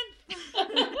God,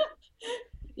 Labyrinth!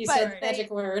 You said the magic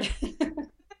word.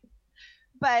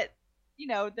 But, you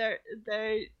know,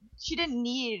 she didn't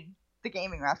need the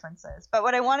gaming references, but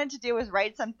what I wanted to do was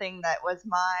write something that was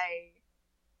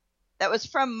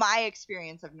from my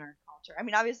experience of nerd alter. I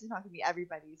mean, obviously it's not going to be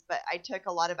everybody's, but I took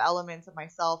a lot of elements of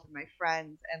myself and my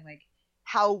friends and like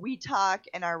how we talk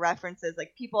and our references.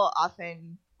 Like people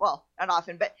often, well, not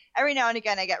often, but every now and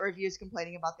again I get reviews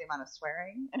complaining about the amount of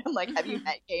swearing, and I'm like, have you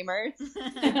met gamers?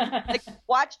 Like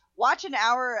watch an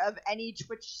hour of any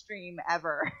Twitch stream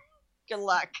ever. Good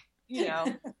luck. You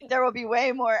know, there will be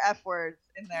way more F words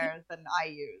in there than I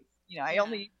use. You know,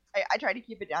 I try to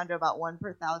keep it down to about 1 per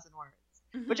 1,000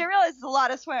 words, which I realize is a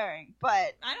lot of swearing,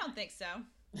 but I don't think so.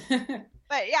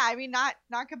 But yeah, I mean, not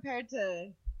compared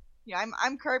to, you know,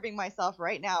 I'm curbing myself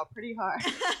right now pretty hard.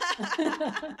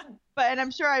 But and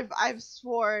I'm sure I've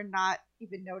swore not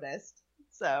even noticed.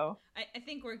 So I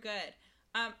think we're good.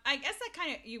 I guess that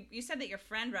kind of, you said that your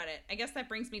friend read it. I guess that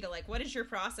brings me to like, what is your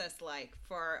process like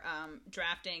for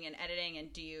drafting and editing,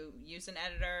 and do you use an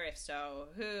editor? If so,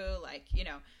 who? Like, you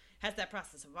know, has that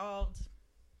process evolved?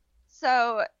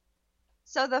 So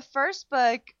the first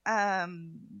book,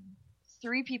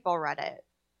 3 people read it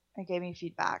and gave me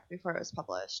feedback before it was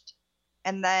published.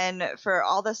 And then for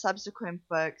all the subsequent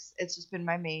books, it's just been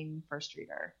my main first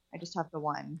reader. I just have the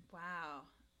one. Wow.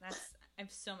 I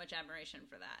have so much admiration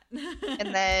for that.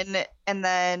 and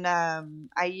then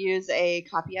I use a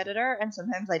copy editor, and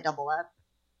sometimes I double up.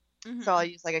 Mm-hmm. So I'll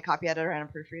use like a copy editor and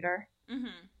a proofreader,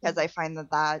 because I find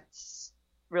that that's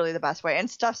really the best way, and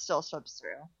stuff still slips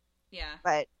through. Yeah.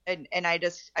 But and I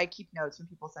keep notes when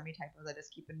people send me typos. I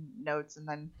just keep in notes, and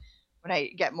then when I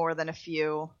get more than a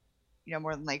few, you know,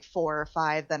 more than like 4 or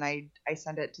 5, then I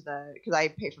send it to because I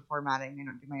pay for formatting. I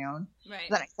don't do my own. Right.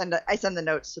 Then I send the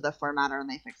notes to the formatter, and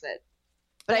they fix it.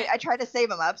 But I try to save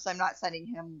them up, so I'm not sending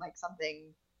him like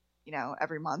something, you know,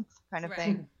 every month kind of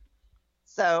thing.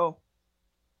 So,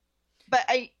 but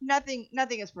nothing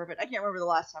is perfect. I can't remember the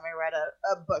last time I read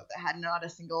a book that had not a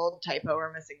single typo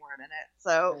or missing word in it.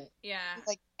 So yeah,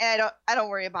 like, and I don't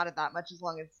worry about it that much as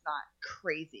long as it's not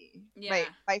crazy. Yeah.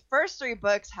 My first 3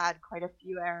 books had quite a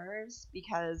few errors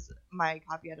because my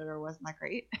copy editor wasn't that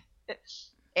great,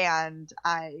 and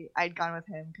I'd gone with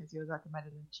him because he was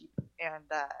recommended and cheap, and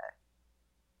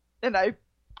I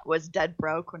was dead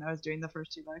broke when I was doing the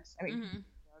first 2 books. I mean,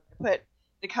 I put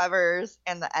the covers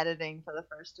and the editing for the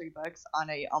first 3 books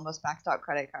on a almost maxed out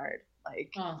credit card.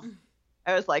 Like,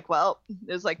 I was like, well,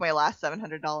 it was like my last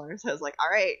 $700. I was like, all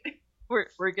right,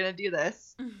 we're gonna do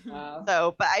this. Wow.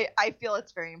 So, but I feel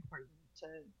it's very important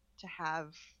to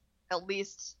have at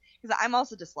least, because I'm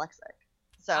also dyslexic.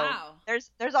 So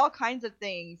there's all kinds of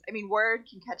things. I mean, Word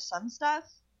can catch some stuff.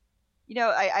 You know,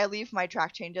 I leave my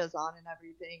track changes on and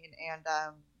everything, and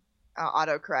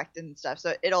autocorrect and stuff,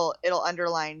 so it'll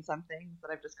underline some things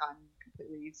that I've just gotten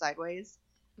completely sideways.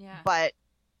 Yeah. But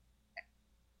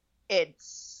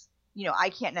it's, you know, I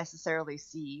can't necessarily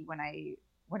see when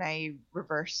I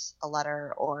reverse a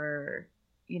letter, or,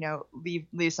 you know,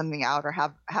 leave something out, or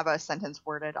have a sentence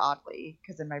worded oddly,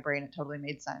 because in my brain it totally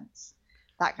made sense,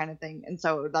 that kind of thing. And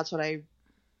so that's what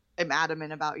I'm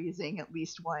adamant about, using at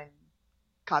least one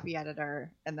copy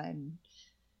editor, and then,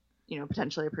 you know,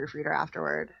 potentially a proofreader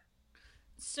afterward.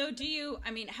 So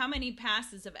how many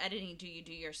passes of editing do you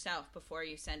do yourself before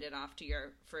you send it off to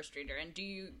your first reader? And do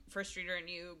you first reader and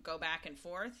you go back and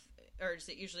forth, or is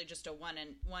it usually just a one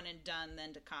and done,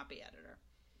 then to copy editor?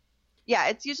 Yeah,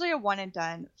 it's usually a one and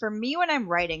done. For me, when I'm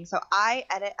writing, so I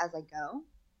edit as I go.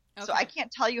 Okay. So I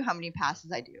can't tell you how many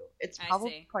passes I do. It's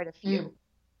probably quite a few.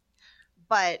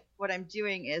 But what I'm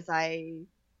doing is what I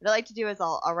like to do is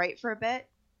I'll write for a bit,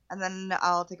 and then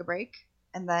I'll take a break,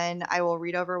 and then I will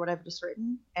read over what I've just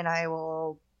written, and I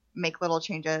will make little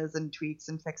changes and tweaks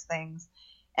and fix things.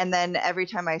 And then every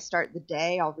time I start the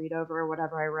day, I'll read over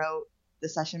whatever I wrote the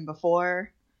session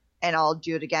before, and I'll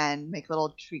do it again, make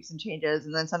little tweaks and changes.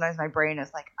 And then sometimes my brain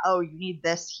is like, oh, you need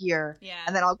this here. Yeah.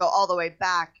 And then I'll go all the way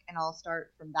back, and I'll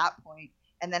start from that point.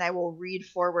 And then I will read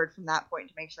forward from that point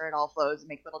to make sure it all flows and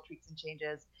make little tweaks and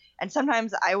changes. And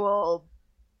sometimes I will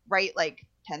write like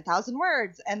 10,000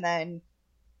 words, and then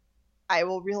I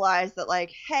will realize that,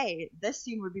 like, hey, this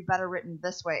scene would be better written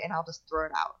this way, and I'll just throw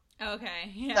it out.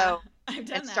 Okay. Yeah. So I've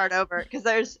done that. Start over, because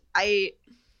I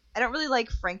don't really like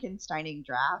Frankensteining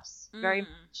drafts very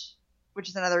much, which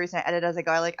is another reason I edit as I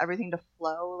go. I like everything to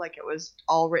flow like it was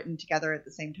all written together at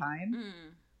the same time.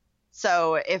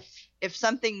 So if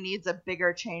something needs a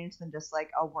bigger change than just like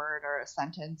a word or a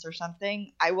sentence or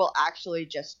something, I will actually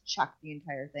just chuck the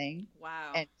entire thing.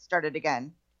 Wow. And start it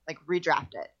again, like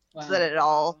redraft it. Wow. So that it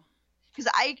all,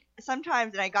 because I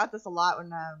sometimes, and I got this a lot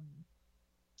when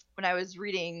I was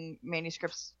reading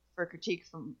manuscripts for critique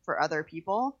for other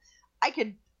people, I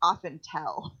could often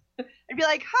tell. I'd be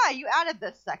like, hi, you added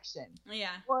this section.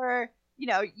 Yeah. Or, you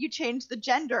know, you changed the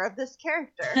gender of this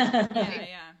character.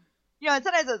 Yeah. and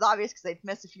sometimes it's obvious because they've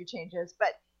missed a few changes, but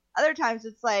other times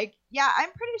it's like, yeah, I'm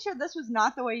pretty sure this was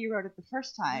not the way you wrote it the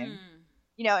first time.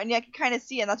 And I can kind of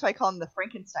see, and that's why I call them the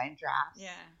Frankenstein drafts. Yeah.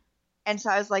 And so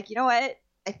I was like, you know what?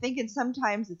 I think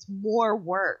sometimes it's more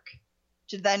work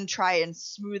to then try and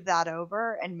smooth that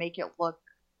over and make it look,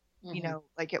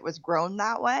 like it was grown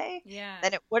that way. Yeah.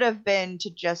 Than it would have been to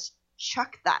just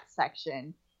chuck that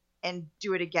section and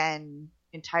do it again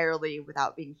entirely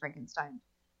without being Frankenstein.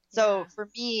 So for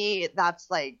me, that's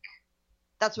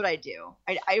what I do.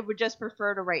 I would just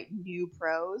prefer to write new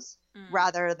prose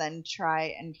rather than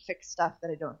try and fix stuff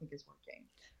that I don't think is working.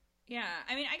 Yeah.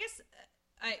 I mean, I guess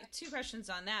two questions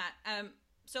on that.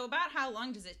 So about how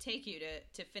long does it take you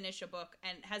to finish a book,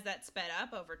 and has that sped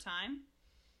up over time?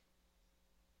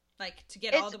 Like to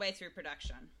get all the way through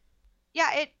production?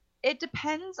 Yeah, it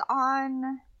depends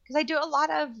on, because I do a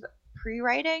lot of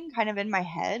pre-writing kind of in my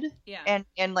head. Yeah.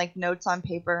 And like notes on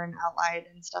paper and outline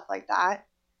and stuff like that.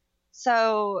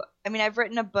 So, I mean, I've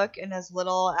written a book in as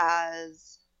little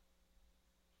as,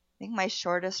 I think my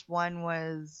shortest one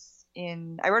was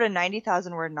I wrote a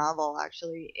 90,000 word novel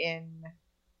actually in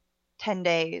 10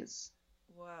 days.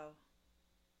 Whoa.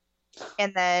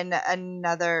 And then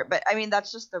another, but I mean,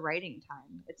 that's just the writing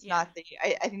time. It's not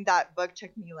I think that book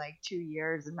took me like 2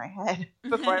 years in my head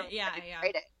before I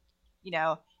write it,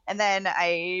 and then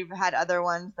I've had other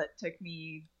ones that took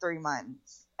me 3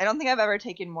 months. I don't think I've ever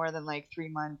taken more than like 3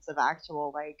 months of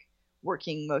actual like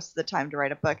working most of the time to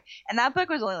write a book. And that book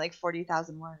was only like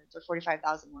 40,000 words or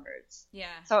 45,000 words. Yeah.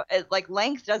 So like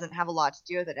length doesn't have a lot to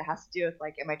do with it. It has to do with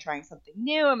like, am I trying something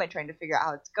new? Am I trying to figure out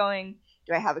how it's going?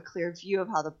 Do I have a clear view of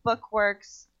how the book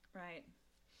works? Right.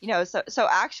 So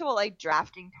actual like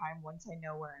drafting time, once I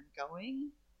know where I'm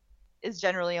going, is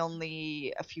generally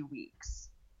only a few weeks.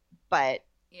 But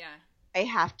yeah, I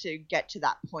have to get to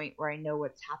that point where I know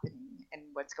what's happening and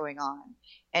what's going on.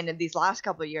 And in these last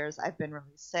couple of years, I've been really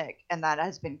sick, and that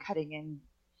has been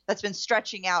that's been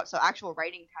stretching out. So actual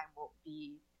writing time won't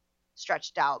be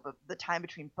stretched out, but the time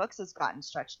between books has gotten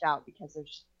stretched out because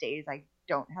there's days I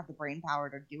don't have the brain power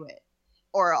to do it.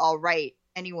 Or I'll write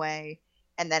anyway,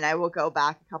 and then I will go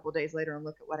back a couple days later and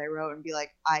look at what I wrote and be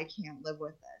like, I can't live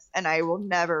with this. And I will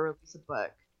never release a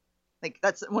book. Like,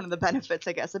 that's one of the benefits,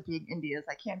 I guess, of being indie is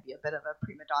I can be a bit of a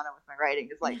prima donna with my writing.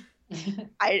 Is like,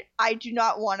 I do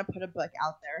not want to put a book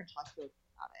out there and talk to people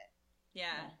about it.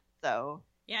 Yeah. So.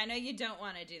 Yeah, I know you don't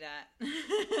want to do that.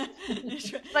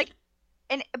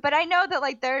 But I know that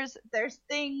like there's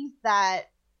things that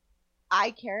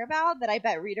I care about that I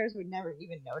bet readers would never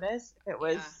even notice if it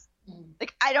was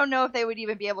like, I don't know if they would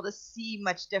even be able to see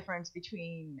much difference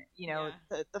between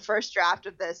the first draft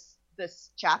of this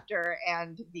chapter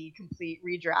and the complete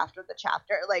redraft of the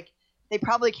chapter. Like, they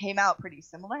probably came out pretty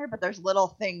similar, but there's little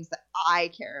things that I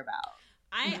care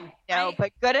about.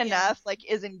 But good enough like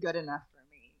isn't good enough for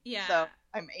me. Yeah. So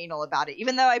I'm anal about it,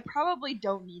 even though I probably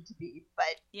don't need to be,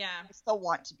 but I still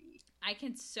want to be. I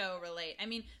can so relate. I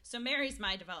mean, so Mary's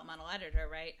my developmental editor,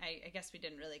 right? I guess we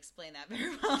didn't really explain that very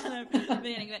well in the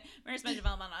beginning, but Mary's my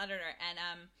developmental editor,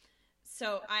 and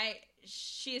so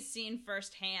she has seen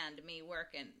firsthand me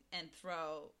work and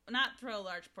not throw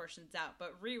large portions out,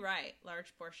 but rewrite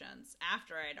large portions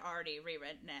after I'd already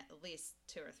rewritten it at least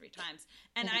 2 or 3 times.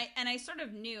 And I sort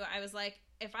of knew, I was like,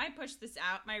 if I push this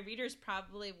out, my readers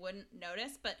probably wouldn't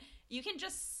notice, but you can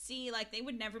just see, like, they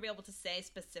would never be able to say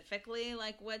specifically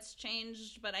like what's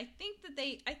changed, but I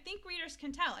think readers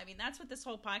can tell. I mean, that's what this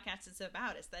whole podcast is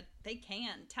about, is that they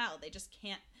can tell. They just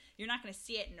can't. You're not going to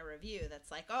see it in a review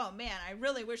that's like, oh man, I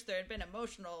really wish there had been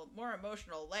more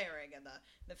emotional layering in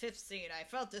the 5th scene. I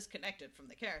felt disconnected from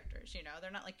the characters.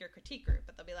 They're not like your critique group,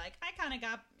 but they'll be like, I kind of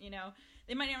got,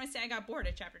 they might not even say I got bored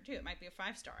at chapter 2. It might be a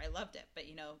 5-star. I loved it, but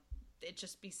it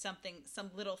just be some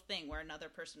little thing where another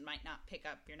person might not pick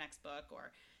up your next book,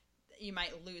 or you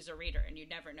might lose a reader and you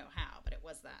never know how, but it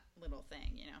was that little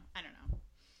thing, I don't know.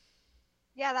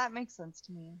 Yeah, that makes sense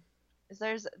to me.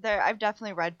 I've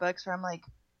definitely read books where I'm like,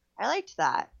 I liked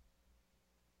that,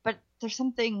 but there's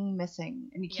something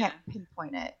missing and you can't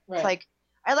pinpoint it. Right. It's like,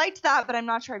 I liked that, but I'm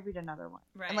not sure I'd read another one.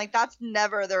 Right. And like, that's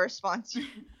never the response.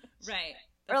 Right.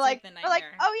 Or like, oh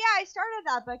yeah, I started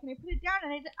that book and I put it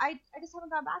down and I just haven't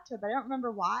gone back to it, but I don't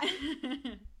remember why.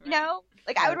 Right.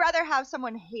 Like, I would rather have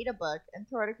someone hate a book and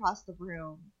throw it across the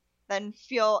room than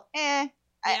feel,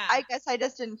 I guess I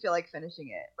just didn't feel like finishing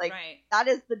it. Like, that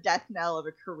is the death knell of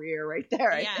a career right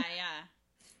there. Yeah.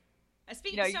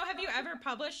 So have you ever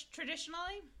published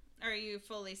traditionally, or are you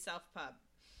fully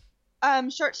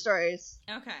self-pub? Short stories.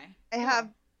 Okay. I have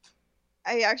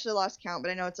I actually lost count,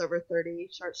 but I know it's over 30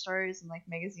 short stories in like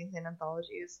magazines and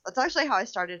anthologies. That's actually how I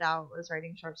started out, was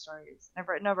writing short stories. I've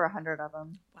written over 100 of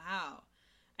them. Wow.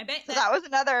 I bet so that was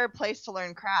another place to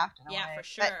learn craft. Yeah, for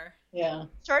sure. Yeah.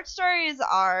 Short stories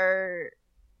are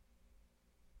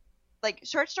like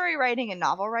short story writing and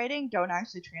novel writing don't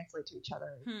actually translate to each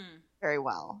other very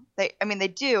well. They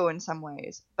do in some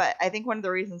ways, but I think one of the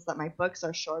reasons that my books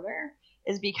are shorter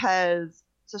is because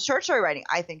short story writing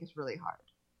I think is really hard.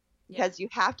 Because you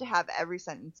have to have every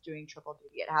sentence doing triple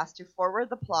duty. It has to forward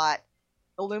the plot,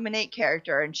 illuminate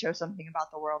character, and show something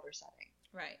about the world or setting.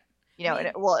 Right.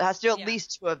 It has to do at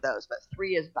least 2 of those, but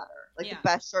 3 is better. Like the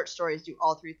best short stories do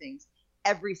all 3 things,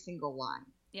 every single line.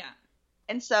 Yeah.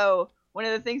 And so one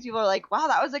of the things people are like, wow,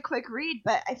 that was a quick read,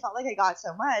 but I felt like I got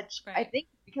so much. Right. I think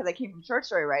because I came from short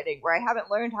story writing, where I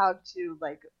haven't learned how to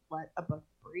like let a book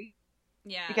breathe.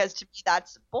 Yeah. Because to me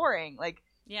that's boring. Like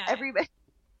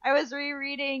I was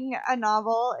rereading a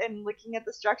novel and looking at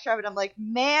the structure of it. I'm like,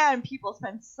 man, people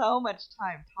spend so much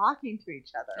time talking to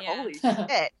each other. Yeah. Holy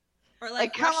shit. Or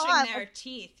like brushing their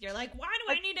teeth. You're like, why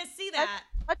do I need to see that?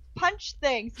 Let's punch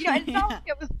things. It's not like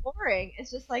it was boring.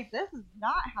 It's just like, this is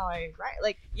not how I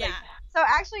write. So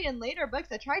actually in later books,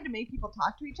 I tried to make people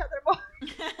talk to each other more. I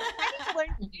need to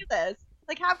learn to do this.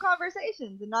 Like have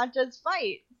conversations and not just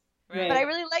fight. Right. But I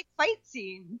really like fight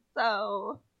scenes.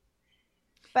 So...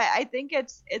 But I think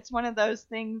it's one of those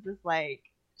things is like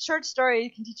short story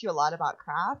can teach you a lot about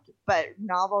craft, but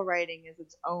novel writing is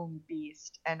its own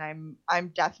beast, and I'm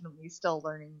definitely still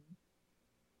learning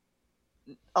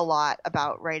a lot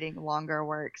about writing longer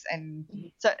works. And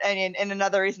so and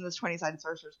another reason this 20-Sided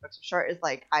Sorceress books are short is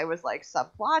like I was like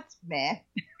subplots, meh.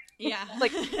 Yeah.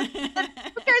 Like who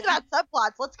cares about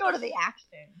subplots? Let's go to the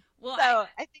action. Well, so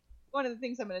I think one of the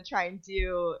things I'm going to try and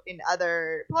do in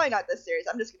other, probably not this series,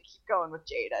 I'm just going to keep going with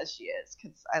Jade as she is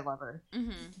because I love her.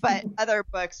 Mm-hmm. But other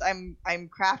books, I'm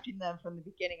crafting them from the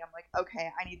beginning. I'm like,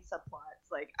 okay, I need subplots.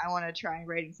 Like, I want to try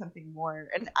writing something more.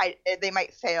 And they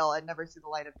might fail and never see the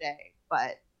light of day,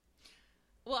 but.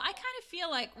 Well, I kind of feel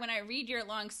like when I read your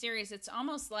long series, it's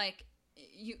almost like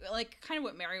you, like kind of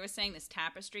what Mary was saying, this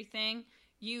tapestry thing.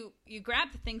 You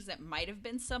grab the things that might have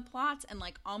been subplots and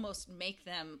like almost make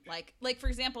them like for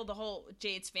example the whole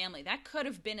Jade's family, that could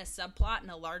have been a subplot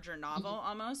in a larger novel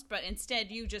almost, but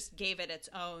instead you just gave it its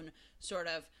own sort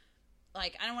of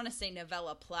like, I don't want to say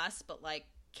novella plus, but like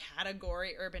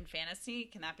category urban fantasy.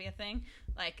 Can that be a thing?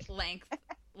 Like length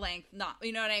not,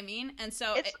 you know what I mean? And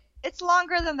so it's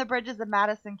longer than The Bridges of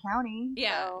Madison County.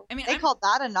 Yeah, so I mean they called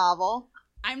that a novel.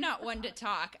 I'm not one to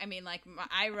talk. I mean, like,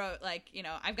 I wrote, like,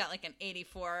 I've got, like, an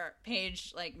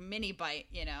 84-page, like, mini bite,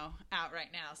 out right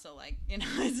now. So, like,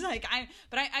 it's like, I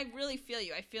really feel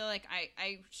you. I feel like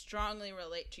I strongly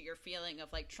relate to your feeling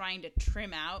of, like, trying to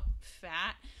trim out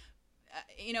fat,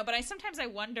 but sometimes I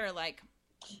wonder, like,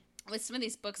 with some of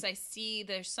these books, I see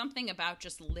there's something about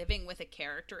just living with a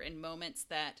character in moments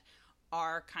that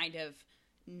are kind of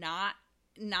not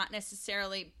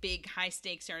necessarily big, high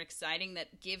stakes or exciting,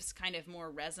 that gives kind of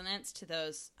more resonance to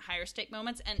those higher stake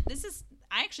moments. And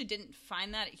I actually didn't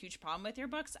find that a huge problem with your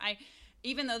books.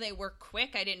 Even though they were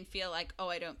quick, I didn't feel like, oh,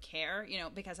 I don't care,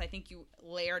 because I think you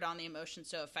layered on the emotion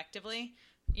so effectively,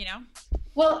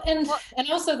 Well, and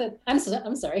also that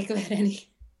I'm sorry, go ahead, Annie.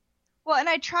 Well, and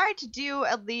I tried to do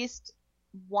at least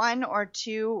 1 or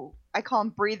 2, I call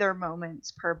them breather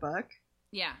moments per book.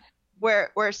 Yeah.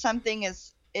 Where something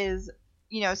is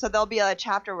so there'll be a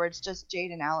chapter where it's just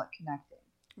Jade and Alec connecting.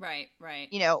 Right.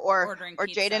 Or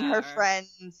Jade and her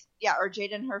friends. Yeah, or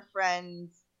Jade and her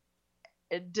friends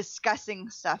discussing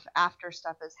stuff after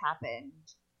stuff has happened,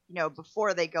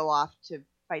 before they go off to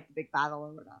fight the big battle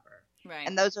or whatever. Right.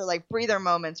 And those are like breather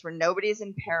moments where nobody's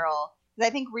in peril. Because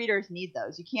I think readers need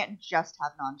those. You can't just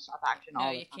have nonstop action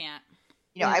all the time. No, you can't.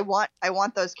 I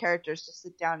want those characters to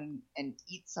sit down and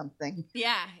eat something.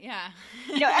 Yeah.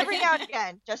 Every now and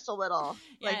again, just a little.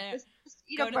 Yeah, like just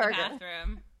eat go a burger. To the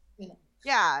bathroom.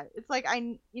 Yeah, it's like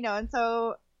and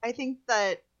so I think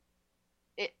that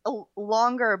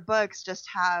longer books just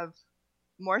have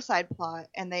more side plot,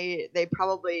 and they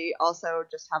probably also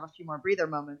just have a few more breather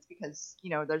moments because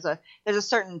there's a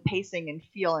certain pacing and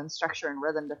feel and structure and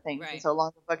rhythm to things, right. And so a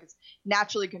longer book is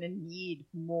naturally going to need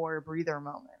more breather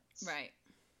moments. Right.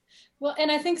 Well,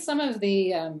 and I think some of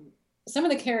the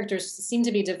characters seem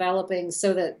to be developing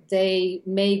so that they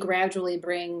may gradually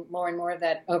bring more and more of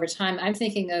that over time. I'm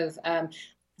thinking of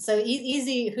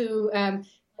Easy, who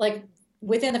like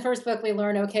within the first book we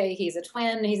learn, okay, he's a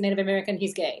twin, he's Native American,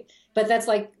 he's gay, but that's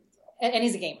like, and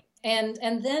he's a gamer, and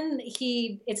then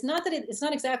it's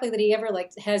not exactly that he ever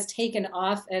like has taken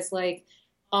off as like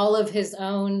all of his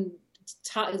own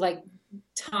like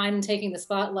time taking the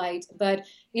spotlight. But,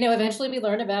 you know, eventually we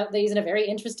learn about these in a very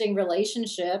interesting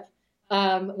relationship,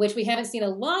 which we haven't seen a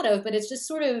lot of, but it's just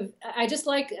sort of, I just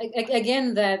like,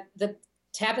 again, that the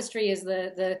tapestry is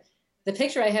the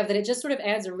picture I have, that it just sort of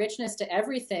adds a richness to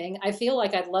everything. I feel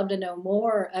like I'd love to know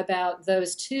more about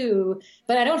those two,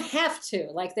 but I don't have to.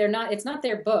 Like, it's not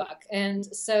their book. And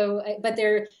so, but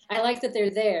I like that they're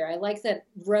there. I like that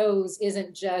Rose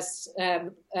isn't just,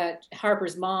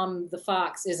 Harper's mom, the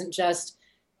fox, isn't just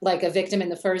like a victim in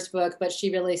the first book, but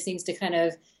she really seems to kind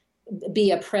of be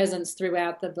a presence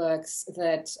throughout the books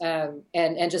that,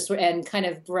 and kind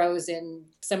of grows in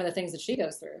some of the things that she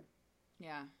goes through.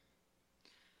 Yeah.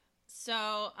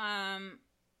 So,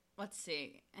 let's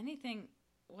see. Anything?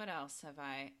 What else have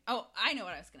I? Oh, I know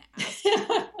what I was going to ask.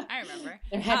 I remember.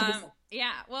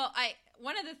 Yeah. Well,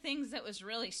 one of the things that was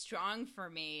really strong for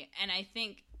me, and I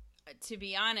think, to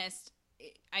be honest,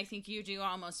 I think you do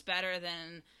almost better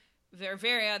than there are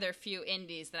very other few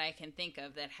indies that I can think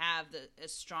of that have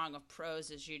as strong of prose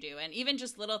as you do, and even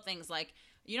just little things like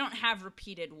you don't have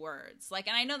repeated words. Like,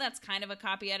 and I know that's kind of a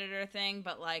copy editor thing,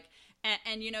 but like.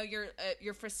 And you know,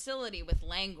 your facility with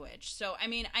language. So, I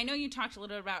mean, I know you talked a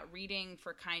little bit about reading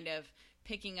for kind of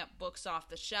picking up books off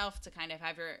the shelf to kind of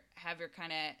have your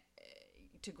kind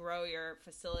of to grow your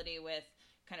facility with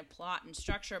kind of plot and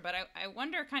structure. But I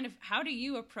wonder kind of how do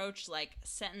you approach like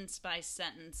sentence by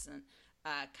sentence and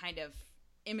kind of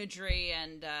imagery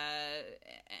and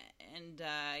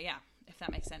yeah, if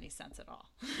that makes any sense at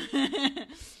all.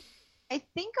 I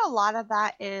think a lot of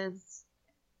that is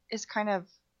kind of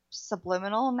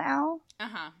subliminal now.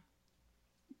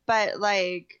 But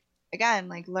like, again,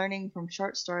 like learning from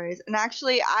short stories. And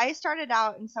actually I started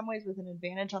out in some ways with an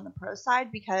advantage on the prose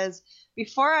side, because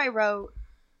before I wrote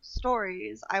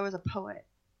stories I was a poet.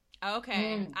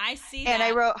 Okay. I see and that.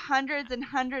 I wrote hundreds and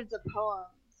hundreds of poems.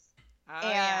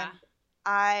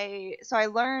 I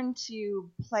learned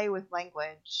to play with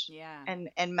language,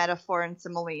 and metaphor and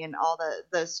simile and all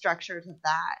the structures of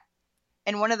that.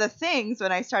 And one of the things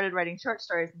when I started writing short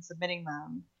stories and submitting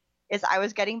them is I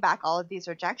was getting back all of these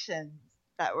rejections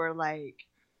that were like,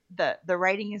 the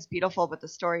writing is beautiful, but the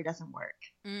story doesn't work.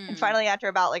 And finally, after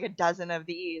about like a dozen of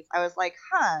these, I was like,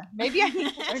 maybe I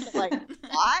need to learn to like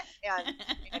plot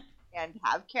and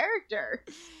have character.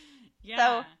 Yeah.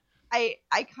 So I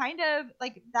kind of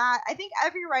like that. I think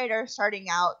every writer starting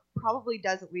out probably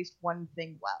does at least one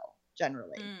thing well,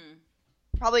 generally.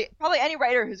 Probably any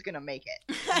writer who's gonna make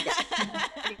it.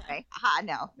 Anyway,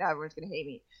 no, everyone's gonna hate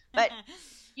me. But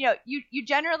you know, you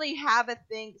generally have a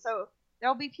thing. So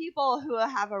there'll be people who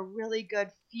have a really good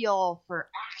feel for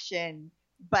action,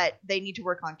 but they need to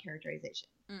work on characterization.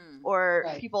 Or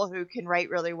people who can write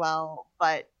really well,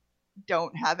 but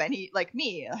don't have any, like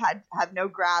me, have no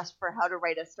grasp for how to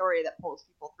write a story that pulls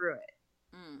people through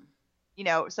it. You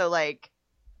know, so like,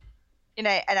 and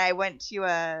I went to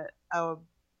a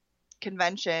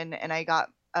convention and I got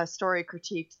a story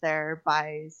critiqued there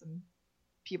by some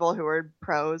people who were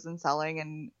prose and selling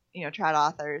and, you know, trad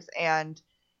authors, and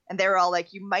they were all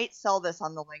like, you might sell this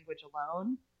on the language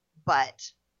alone,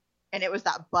 but, and it was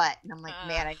that but, and I'm like,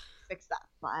 man, I need to fix that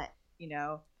but, you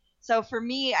know. So for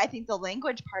me, I think the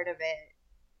language part of it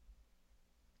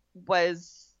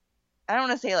was, I don't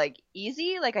want to say like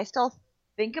easy, like I still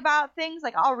think about things,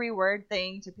 like I'll reword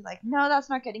things and be like, no, that's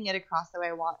not getting it across the way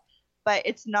I want. But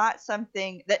it's not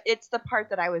something that, it's the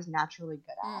part that I was naturally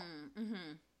good at.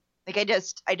 Like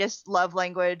I just love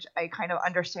language. I kind of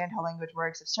understand how language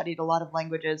works. I've studied a lot of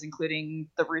languages, including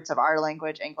the roots of our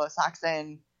language,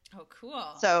 Anglo-Saxon. Oh, cool.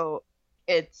 So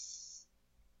it's,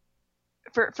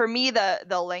 for me,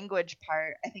 the language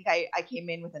part, I think I came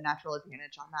in with a natural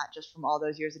advantage on that just from all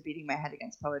those years of beating my head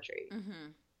against poetry.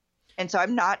 And so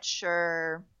I'm not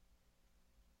sure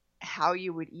how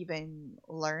you would even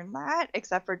learn that,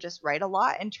 except for just write a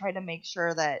lot and try to make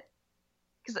sure that,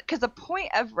 because the point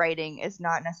of writing is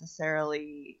not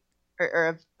necessarily,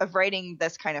 or of writing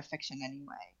this kind of fiction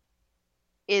anyway,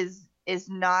 is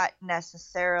not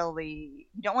necessarily,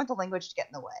 you don't want the language to get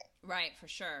in the way. Right, for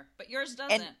sure. But yours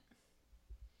doesn't.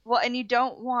 And you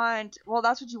don't want, well,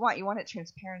 that's what you want. You want it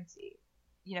transparency.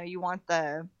 You know, you want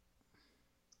the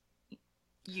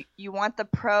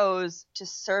prose to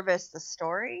service the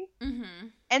story.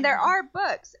 And there are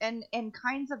books and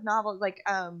kinds of novels like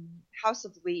House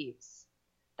of Leaves.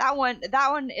 That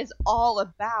one is all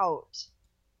about,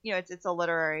 you know, it's a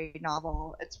literary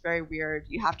novel. It's very weird.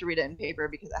 You have to read it in paper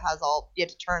because it has you have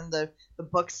to turn the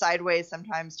book sideways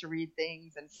sometimes to read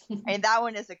things. And that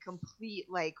one is a complete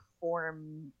like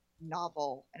form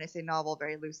novel. And I say novel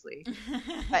very loosely.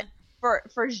 But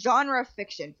for genre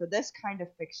fiction, for this kind of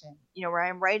fiction, you know, where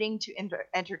I'm writing to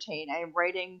entertain, I am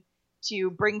writing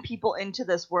to bring people into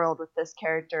this world with this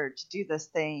character to do this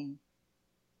thing,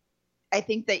 I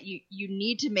think that you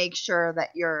need to make sure that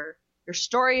your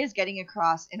story is getting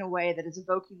across in a way that is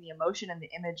evoking the emotion and the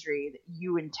imagery that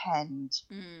you intend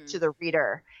to the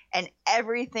reader. And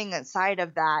everything outside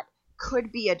of that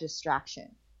could be a distraction.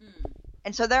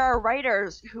 And so there are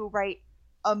writers who write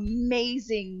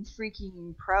amazing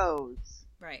freaking prose.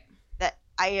 Right. That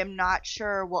I am not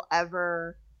sure will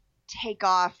ever take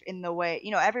off in the way,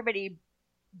 everybody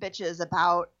bitches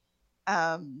about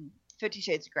 50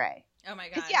 Shades of Grey. Oh my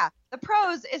God. Because yeah, the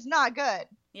prose is not good.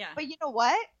 Yeah. But you know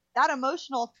what? That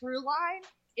emotional through line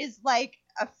is like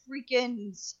a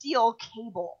freaking steel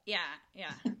cable. Yeah.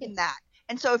 In that.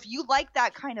 And so if you like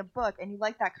that kind of book and you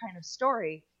like that kind of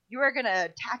story, you are going to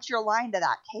attach your line to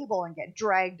that cable and get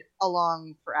dragged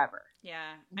along forever.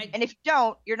 Yeah. And if you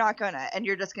don't, you're not going to. And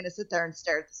you're just going to sit there and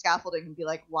stare at the scaffolding and be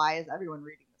like, why is everyone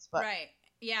reading this book? Right.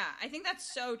 Yeah. I think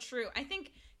that's so true. I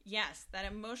think, yes, that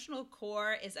emotional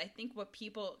core is, I think, what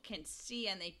people can see,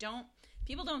 and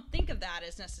people don't think of that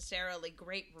as necessarily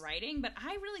great writing, but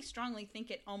I really strongly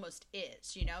think it almost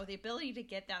is, the ability to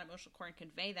get that emotional core and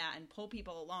convey that and pull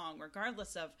people along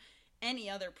regardless of any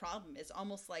other problem is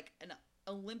almost like an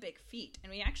Olympic feat.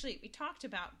 And we talked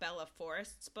about Bella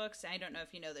Forrest's books. I don't know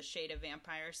if you know the Shade of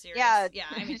Vampire series. Yeah.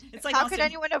 I mean, it's like how could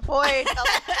anyone avoid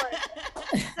Bella Forrest?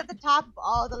 It's at the top of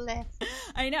all the lists.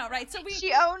 I know, right? So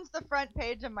she owns the front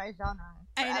page of my genre.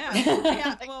 Forever. I know.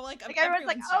 Yeah. Well, like everyone's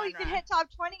like, oh, genre. you can hit top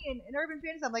 20 in urban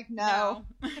fantasy. I'm like, no.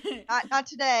 not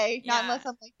today. Not unless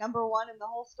I'm like number one in the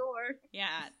whole store.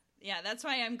 Yeah. That's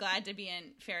why I'm glad to be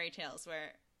in fairy tales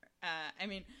where.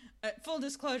 Full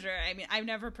disclosure, I've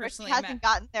never personally hasn't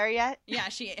gotten there yet. Yeah,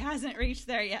 she hasn't reached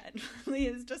there yet.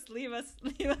 Please just leave us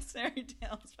fairy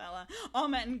tales, fella. All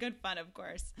meant in good fun, of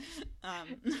course.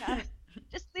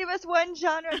 Just leave us one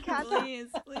genre, Kathy.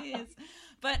 Please.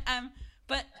 But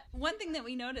one thing that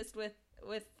we noticed with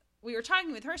we were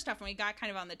talking with her stuff and we got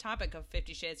kind of on the topic of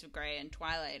 50 Shades of Grey and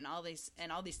Twilight and all these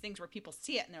things where people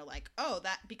see it and they're like, oh,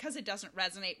 that because it doesn't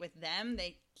resonate with them,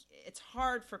 it's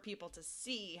hard for people to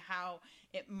see how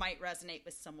it might resonate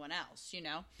with someone else,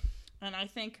 And I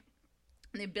think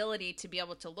the ability to be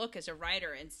able to look as a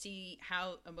writer and see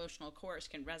how emotional cores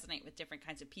can resonate with different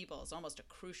kinds of people is almost a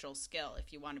crucial skill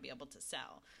if you want to be able to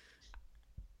sell.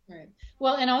 Right.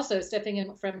 Well, and also stepping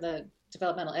in from the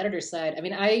developmental editor side,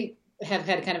 I have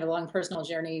had kind of a long personal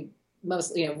journey,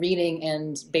 mostly, reading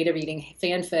and beta reading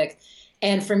fanfic.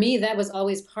 And for me, that was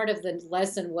always part of the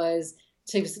lesson was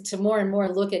to more and more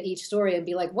look at each story and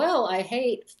be like, well, I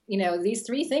hate, these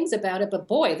 3 things about it, but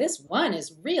boy, this one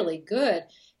is really good.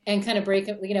 And kind of break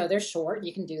them, they're short.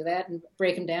 You can do that and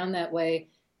break them down that way.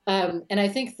 And I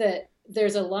think that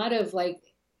there's a lot of like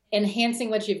enhancing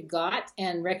what you've got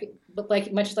and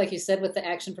much like you said with the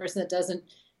action person that doesn't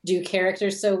do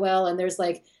characters so well. And there's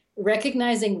like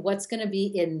recognizing what's going to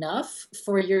be enough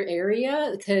for your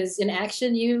area, because in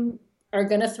action you are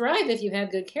going to thrive if you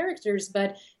have good characters,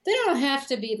 but they don't have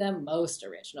to be the most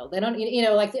original. They don't,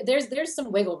 like there's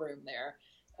some wiggle room there.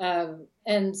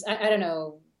 And I don't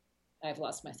know, I've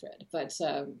lost my thread, but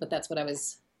that's what I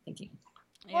was thinking.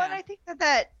 Yeah. Well, and I think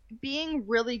that being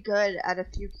really good at a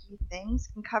few key things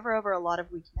can cover over a lot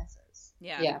of weaknesses.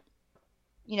 Yeah.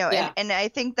 And I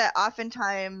think that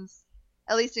oftentimes,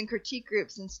 at least in critique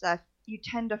groups and stuff, you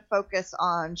tend to focus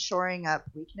on shoring up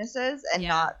weaknesses and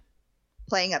not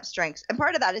playing up strengths. And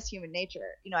part of that is human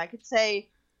nature. I could say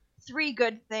 3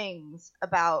 good things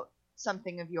about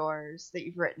something of yours that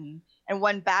you've written and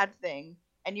 1 bad thing,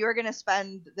 and you're going to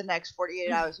spend the next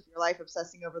 48 hours of your life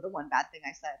obsessing over the 1 bad thing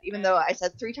I said, even though I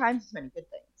said 3 times as many good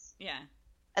things. Yeah.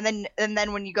 And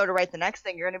then when you go to write the next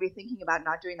thing, you're going to be thinking about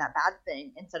not doing that bad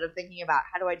thing instead of thinking about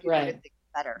how do I do the good thing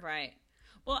better. Right.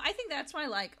 Well, I think that's why,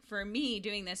 like, for me,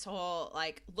 doing this whole,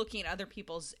 like, looking at other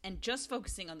people's and just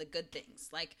focusing on the good things.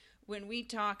 Like, when we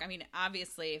talk,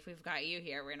 obviously, if we've got you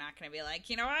here, we're not going to be like,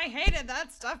 I hated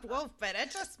that stuffed wolf bit.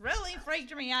 It just really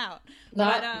freaked me out.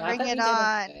 Bring it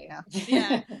on.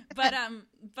 Yeah. But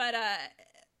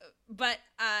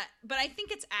I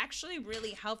think it's actually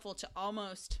really helpful to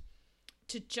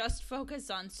just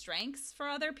focus on strengths for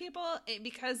other people,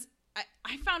 because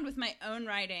I found with my own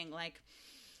writing, like,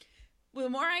 the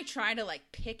more I try to like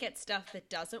pick at stuff that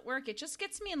doesn't work, it just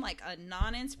gets me in like a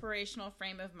non-inspirational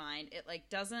frame of mind. It like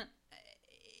doesn't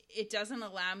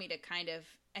allow me to kind of,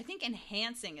 I think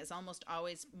enhancing is almost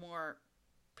always more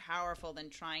powerful than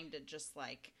trying to just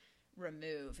like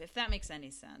remove, if that makes any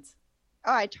sense.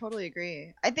 Oh, I totally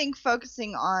agree. I think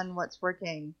focusing on what's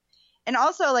working, and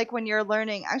also like when you're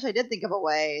learning, actually I did think of a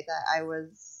way that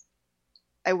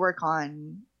I work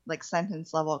on like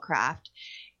sentence level craft,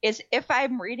 is if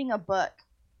I'm reading a book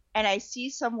and I see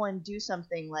someone do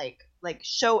something like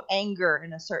show anger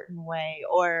in a certain way,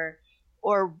 or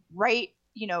write,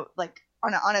 like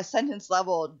on a sentence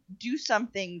level, do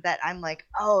something that I'm like,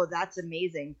 oh, that's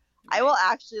amazing. Right. I will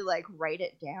actually like write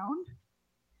it down.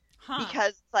 Because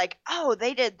it's like, oh,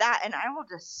 they did that, and I will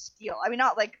just steal. I mean,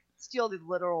 not like steal the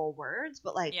literal words,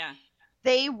 but like,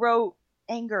 they wrote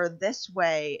anger this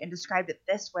way and described it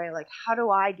this way. Like, how do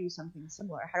I do something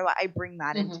similar? How do I bring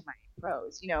that into my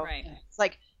prose? Right. It's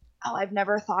like, oh, I've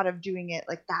never thought of doing it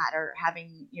like that, or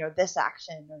having, this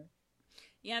action. Or...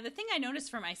 Yeah, the thing I notice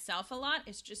for myself a lot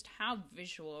is just how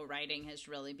visual writing has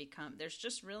really become. There's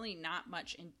just really not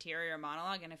much interior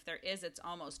monologue, and if there is, it's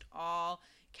almost all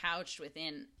couched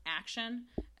within action.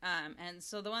 And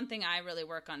so the one thing I really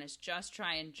work on is just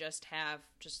try and just have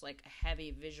just like a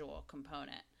heavy visual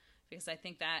component, because I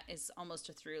think that is almost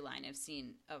a through line I've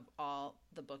seen of all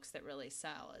the books that really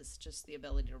sell, is just the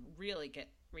ability to really get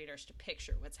readers to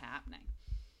picture what's happening.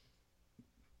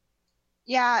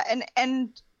 Yeah,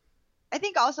 and I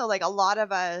think also, like, a lot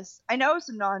of us, I know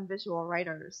some non-visual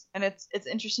writers, and it's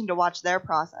interesting to watch their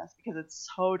process because it's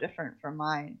so different from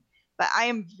mine. But I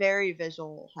am very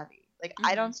visual heavy. Like,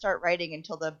 I don't start writing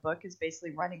until the book is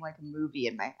basically running like a movie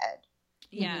in my head.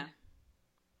 Yeah.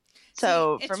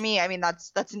 So for me, I mean,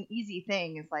 that's an easy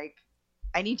thing. Is like,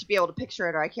 I need to be able to picture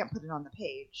it, or I can't put it on the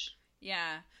page.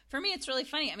 Yeah. For me, it's really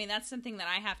funny. I mean, that's something that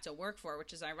I have to work for,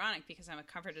 which is ironic because I'm a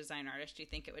cover design artist. You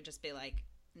think it would just be like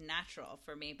natural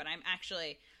for me, but I'm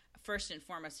actually first and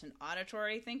foremost an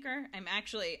auditory thinker. I'm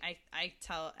actually, I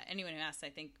tell anyone who asks, I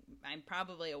think I'm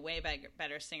probably a way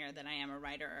better singer than I am a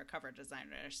writer or a cover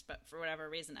designer, but for whatever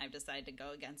reason I've decided to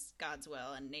go against God's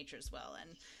will and nature's will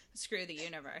and screw the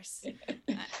universe.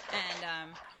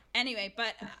 Anyway,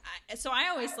 but so I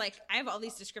always I have all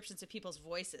these descriptions of people's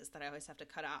voices that I always have to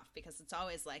cut off, because it's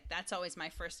always like, that's always my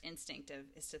first instinct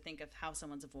is to think of how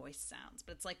someone's voice sounds.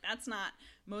 But it's like, that's not,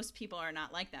 most people are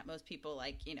not like that. Most people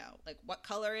like what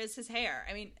color is his hair?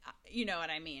 I mean, you know what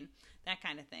I mean? That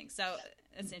kind of thing. So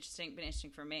it's been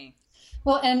interesting for me.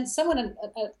 Well, and someone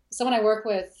I work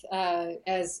with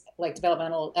as like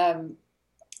developmental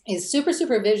is super,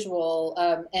 super visual,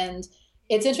 and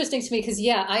it's interesting to me because,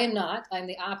 I'm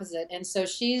the opposite. And so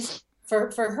she's,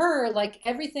 for her, like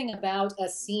everything about a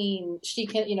scene, she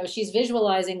can, she's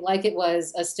visualizing like it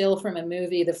was a still from a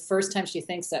movie the first time she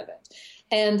thinks of it.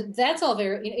 And that's all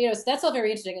very, that's all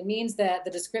very interesting. It means that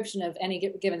the description of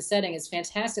any given setting is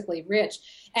fantastically rich.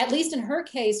 At least in her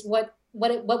case, what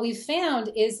we've found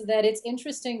is that it's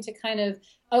interesting to kind of,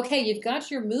 okay, you've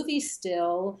got your movie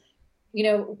still,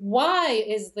 why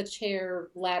is the chair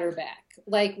ladder back?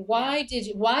 Like, why did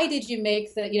you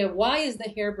make the, why is the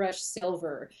hairbrush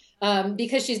silver?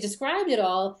 Because she's described it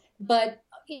all, but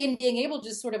in being able to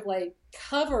just sort of like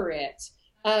cover it,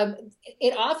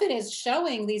 it often is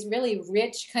showing these really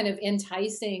rich, kind of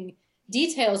enticing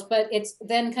details, but it's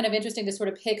then kind of interesting to sort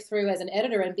of pick through as an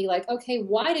editor and be like, okay,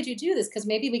 why did you do this? Because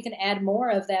maybe we can add more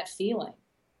of that feeling.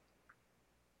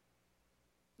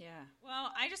 Yeah.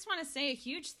 Well, I just want to say a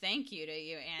huge thank you to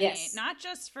you, Annie. Yes. Not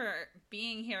just for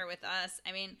being here with us.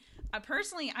 I mean,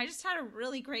 personally, I just had a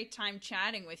really great time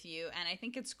chatting with you, and I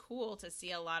think it's cool to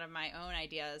see a lot of my own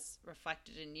ideas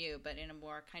reflected in you, but in a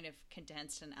more kind of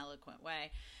condensed and eloquent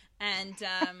way. And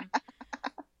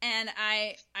and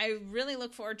I really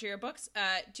look forward to your books.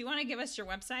 Do you want to give us your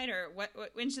website, or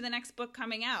when's the next book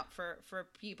coming out for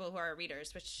people who are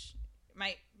readers, which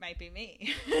might be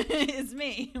me. It's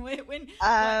me. When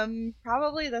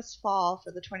probably this fall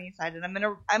for the 20-sided. I'm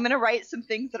gonna write some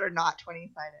things that are not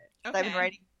 20-sided. Okay. I've been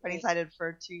writing 20-sided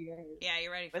for 2 years. Yeah,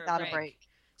 you're ready for without a break.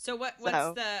 So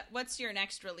what's your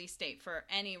next release date for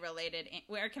any related?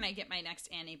 Where can I get my next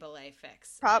Annie Bellet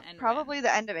fix? Probably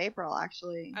the end of April,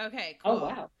 actually. Okay, cool. Oh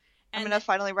wow. I'm going to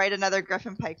finally write another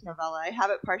Griffin Pike novella. I have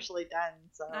it partially done,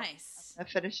 so nice. I'm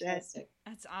going to finish it.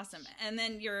 That's awesome. And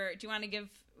then do you want to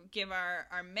give our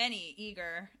many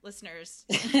eager listeners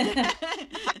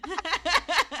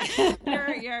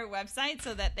your website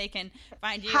so that they can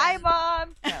find you? Hi,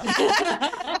 Mom!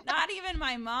 No. Not even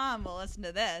my mom will listen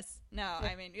to this. No,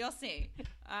 I mean, you'll see.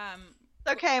 It's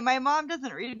okay. My mom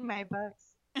doesn't read my books.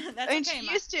 She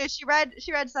used to. She read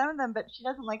some of them, but she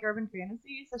doesn't like urban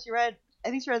fantasy, so I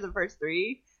think she read the first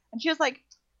 3, and she was like,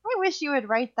 I wish you would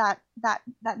write that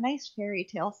nice fairy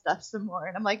tale stuff some more.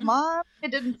 And I'm like, Mom,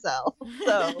 it didn't sell.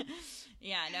 So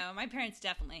yeah, no, my parents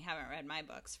definitely haven't read my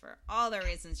books for all the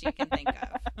reasons you can think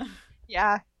of.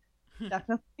 Yeah,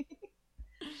 definitely.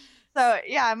 So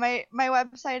yeah, my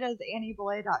website is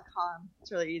anniebellet.com.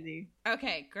 It's really easy.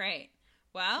 Okay, great.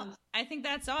 Well, I think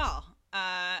that's all.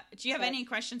 Do you have any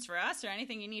questions for us or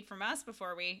anything you need from us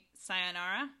before we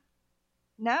sayonara?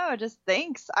 No, just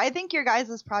thanks. I think your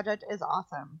guys' project is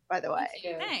awesome, by the way. Thank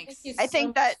you. Thanks. Thank you I so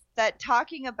think much. that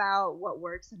talking about what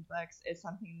works in books is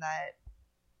something that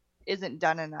isn't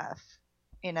done enough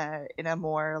in a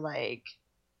more like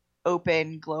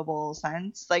open global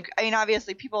sense. Like, I mean,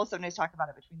 obviously people sometimes talk about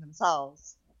it between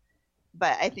themselves,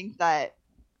 but I think that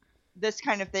this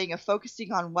kind of thing of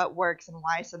focusing on what works and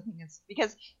why something is,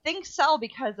 because things sell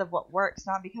because of what works,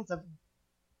 not because of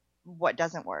what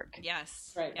doesn't work.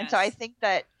 Yes. Right. And so I think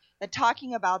that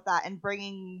talking about that and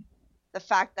bringing the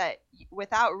fact that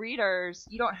without readers,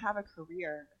 you don't have a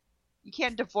career. You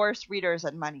can't divorce readers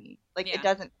and money. Like, it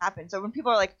doesn't happen. So when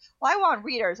people are like, well, I want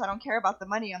readers, I don't care about the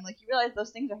money, I'm like, you realize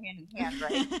those things are hand in hand,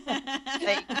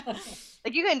 right?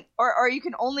 like you can, or you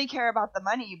can only care about the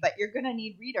money, but you're going to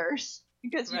need readers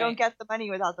because you don't get the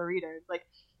money without the readers. Like,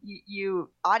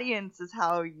 you audience is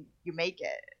how you make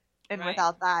it. And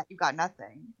without that, you've got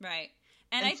nothing. Right.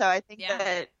 And so I think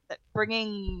that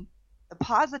bringing the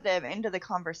positive into the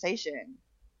conversation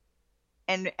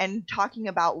and talking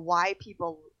about why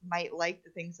people might like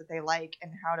the things that they like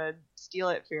and how to steal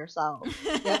it for yourself.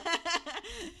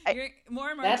 You're more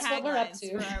and more That's what we're up taglines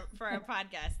to. for our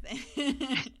podcast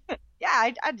thing.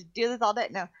 Yeah, I'd do this all day.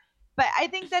 No. But I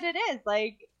think that it is,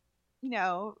 like, you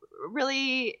know,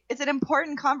 really, it's an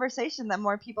important conversation that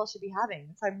more people should be having.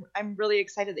 So I'm really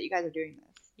excited that you guys are doing this.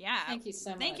 Yeah. Thank you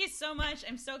so much. Thank you so much.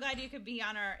 I'm so glad you could be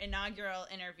on our inaugural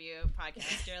interview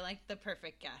podcast. You're like the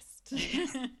perfect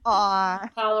guest. Aw.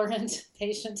 Tolerant,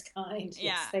 patient, kind.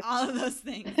 Yeah, Yes, all of those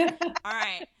things. All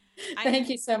right. Thank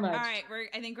you so much. All right,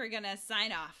 I think we're gonna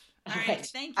sign off. All right. right.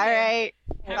 Thank you. All right.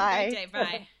 Have Bye. a great day.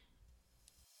 Bye.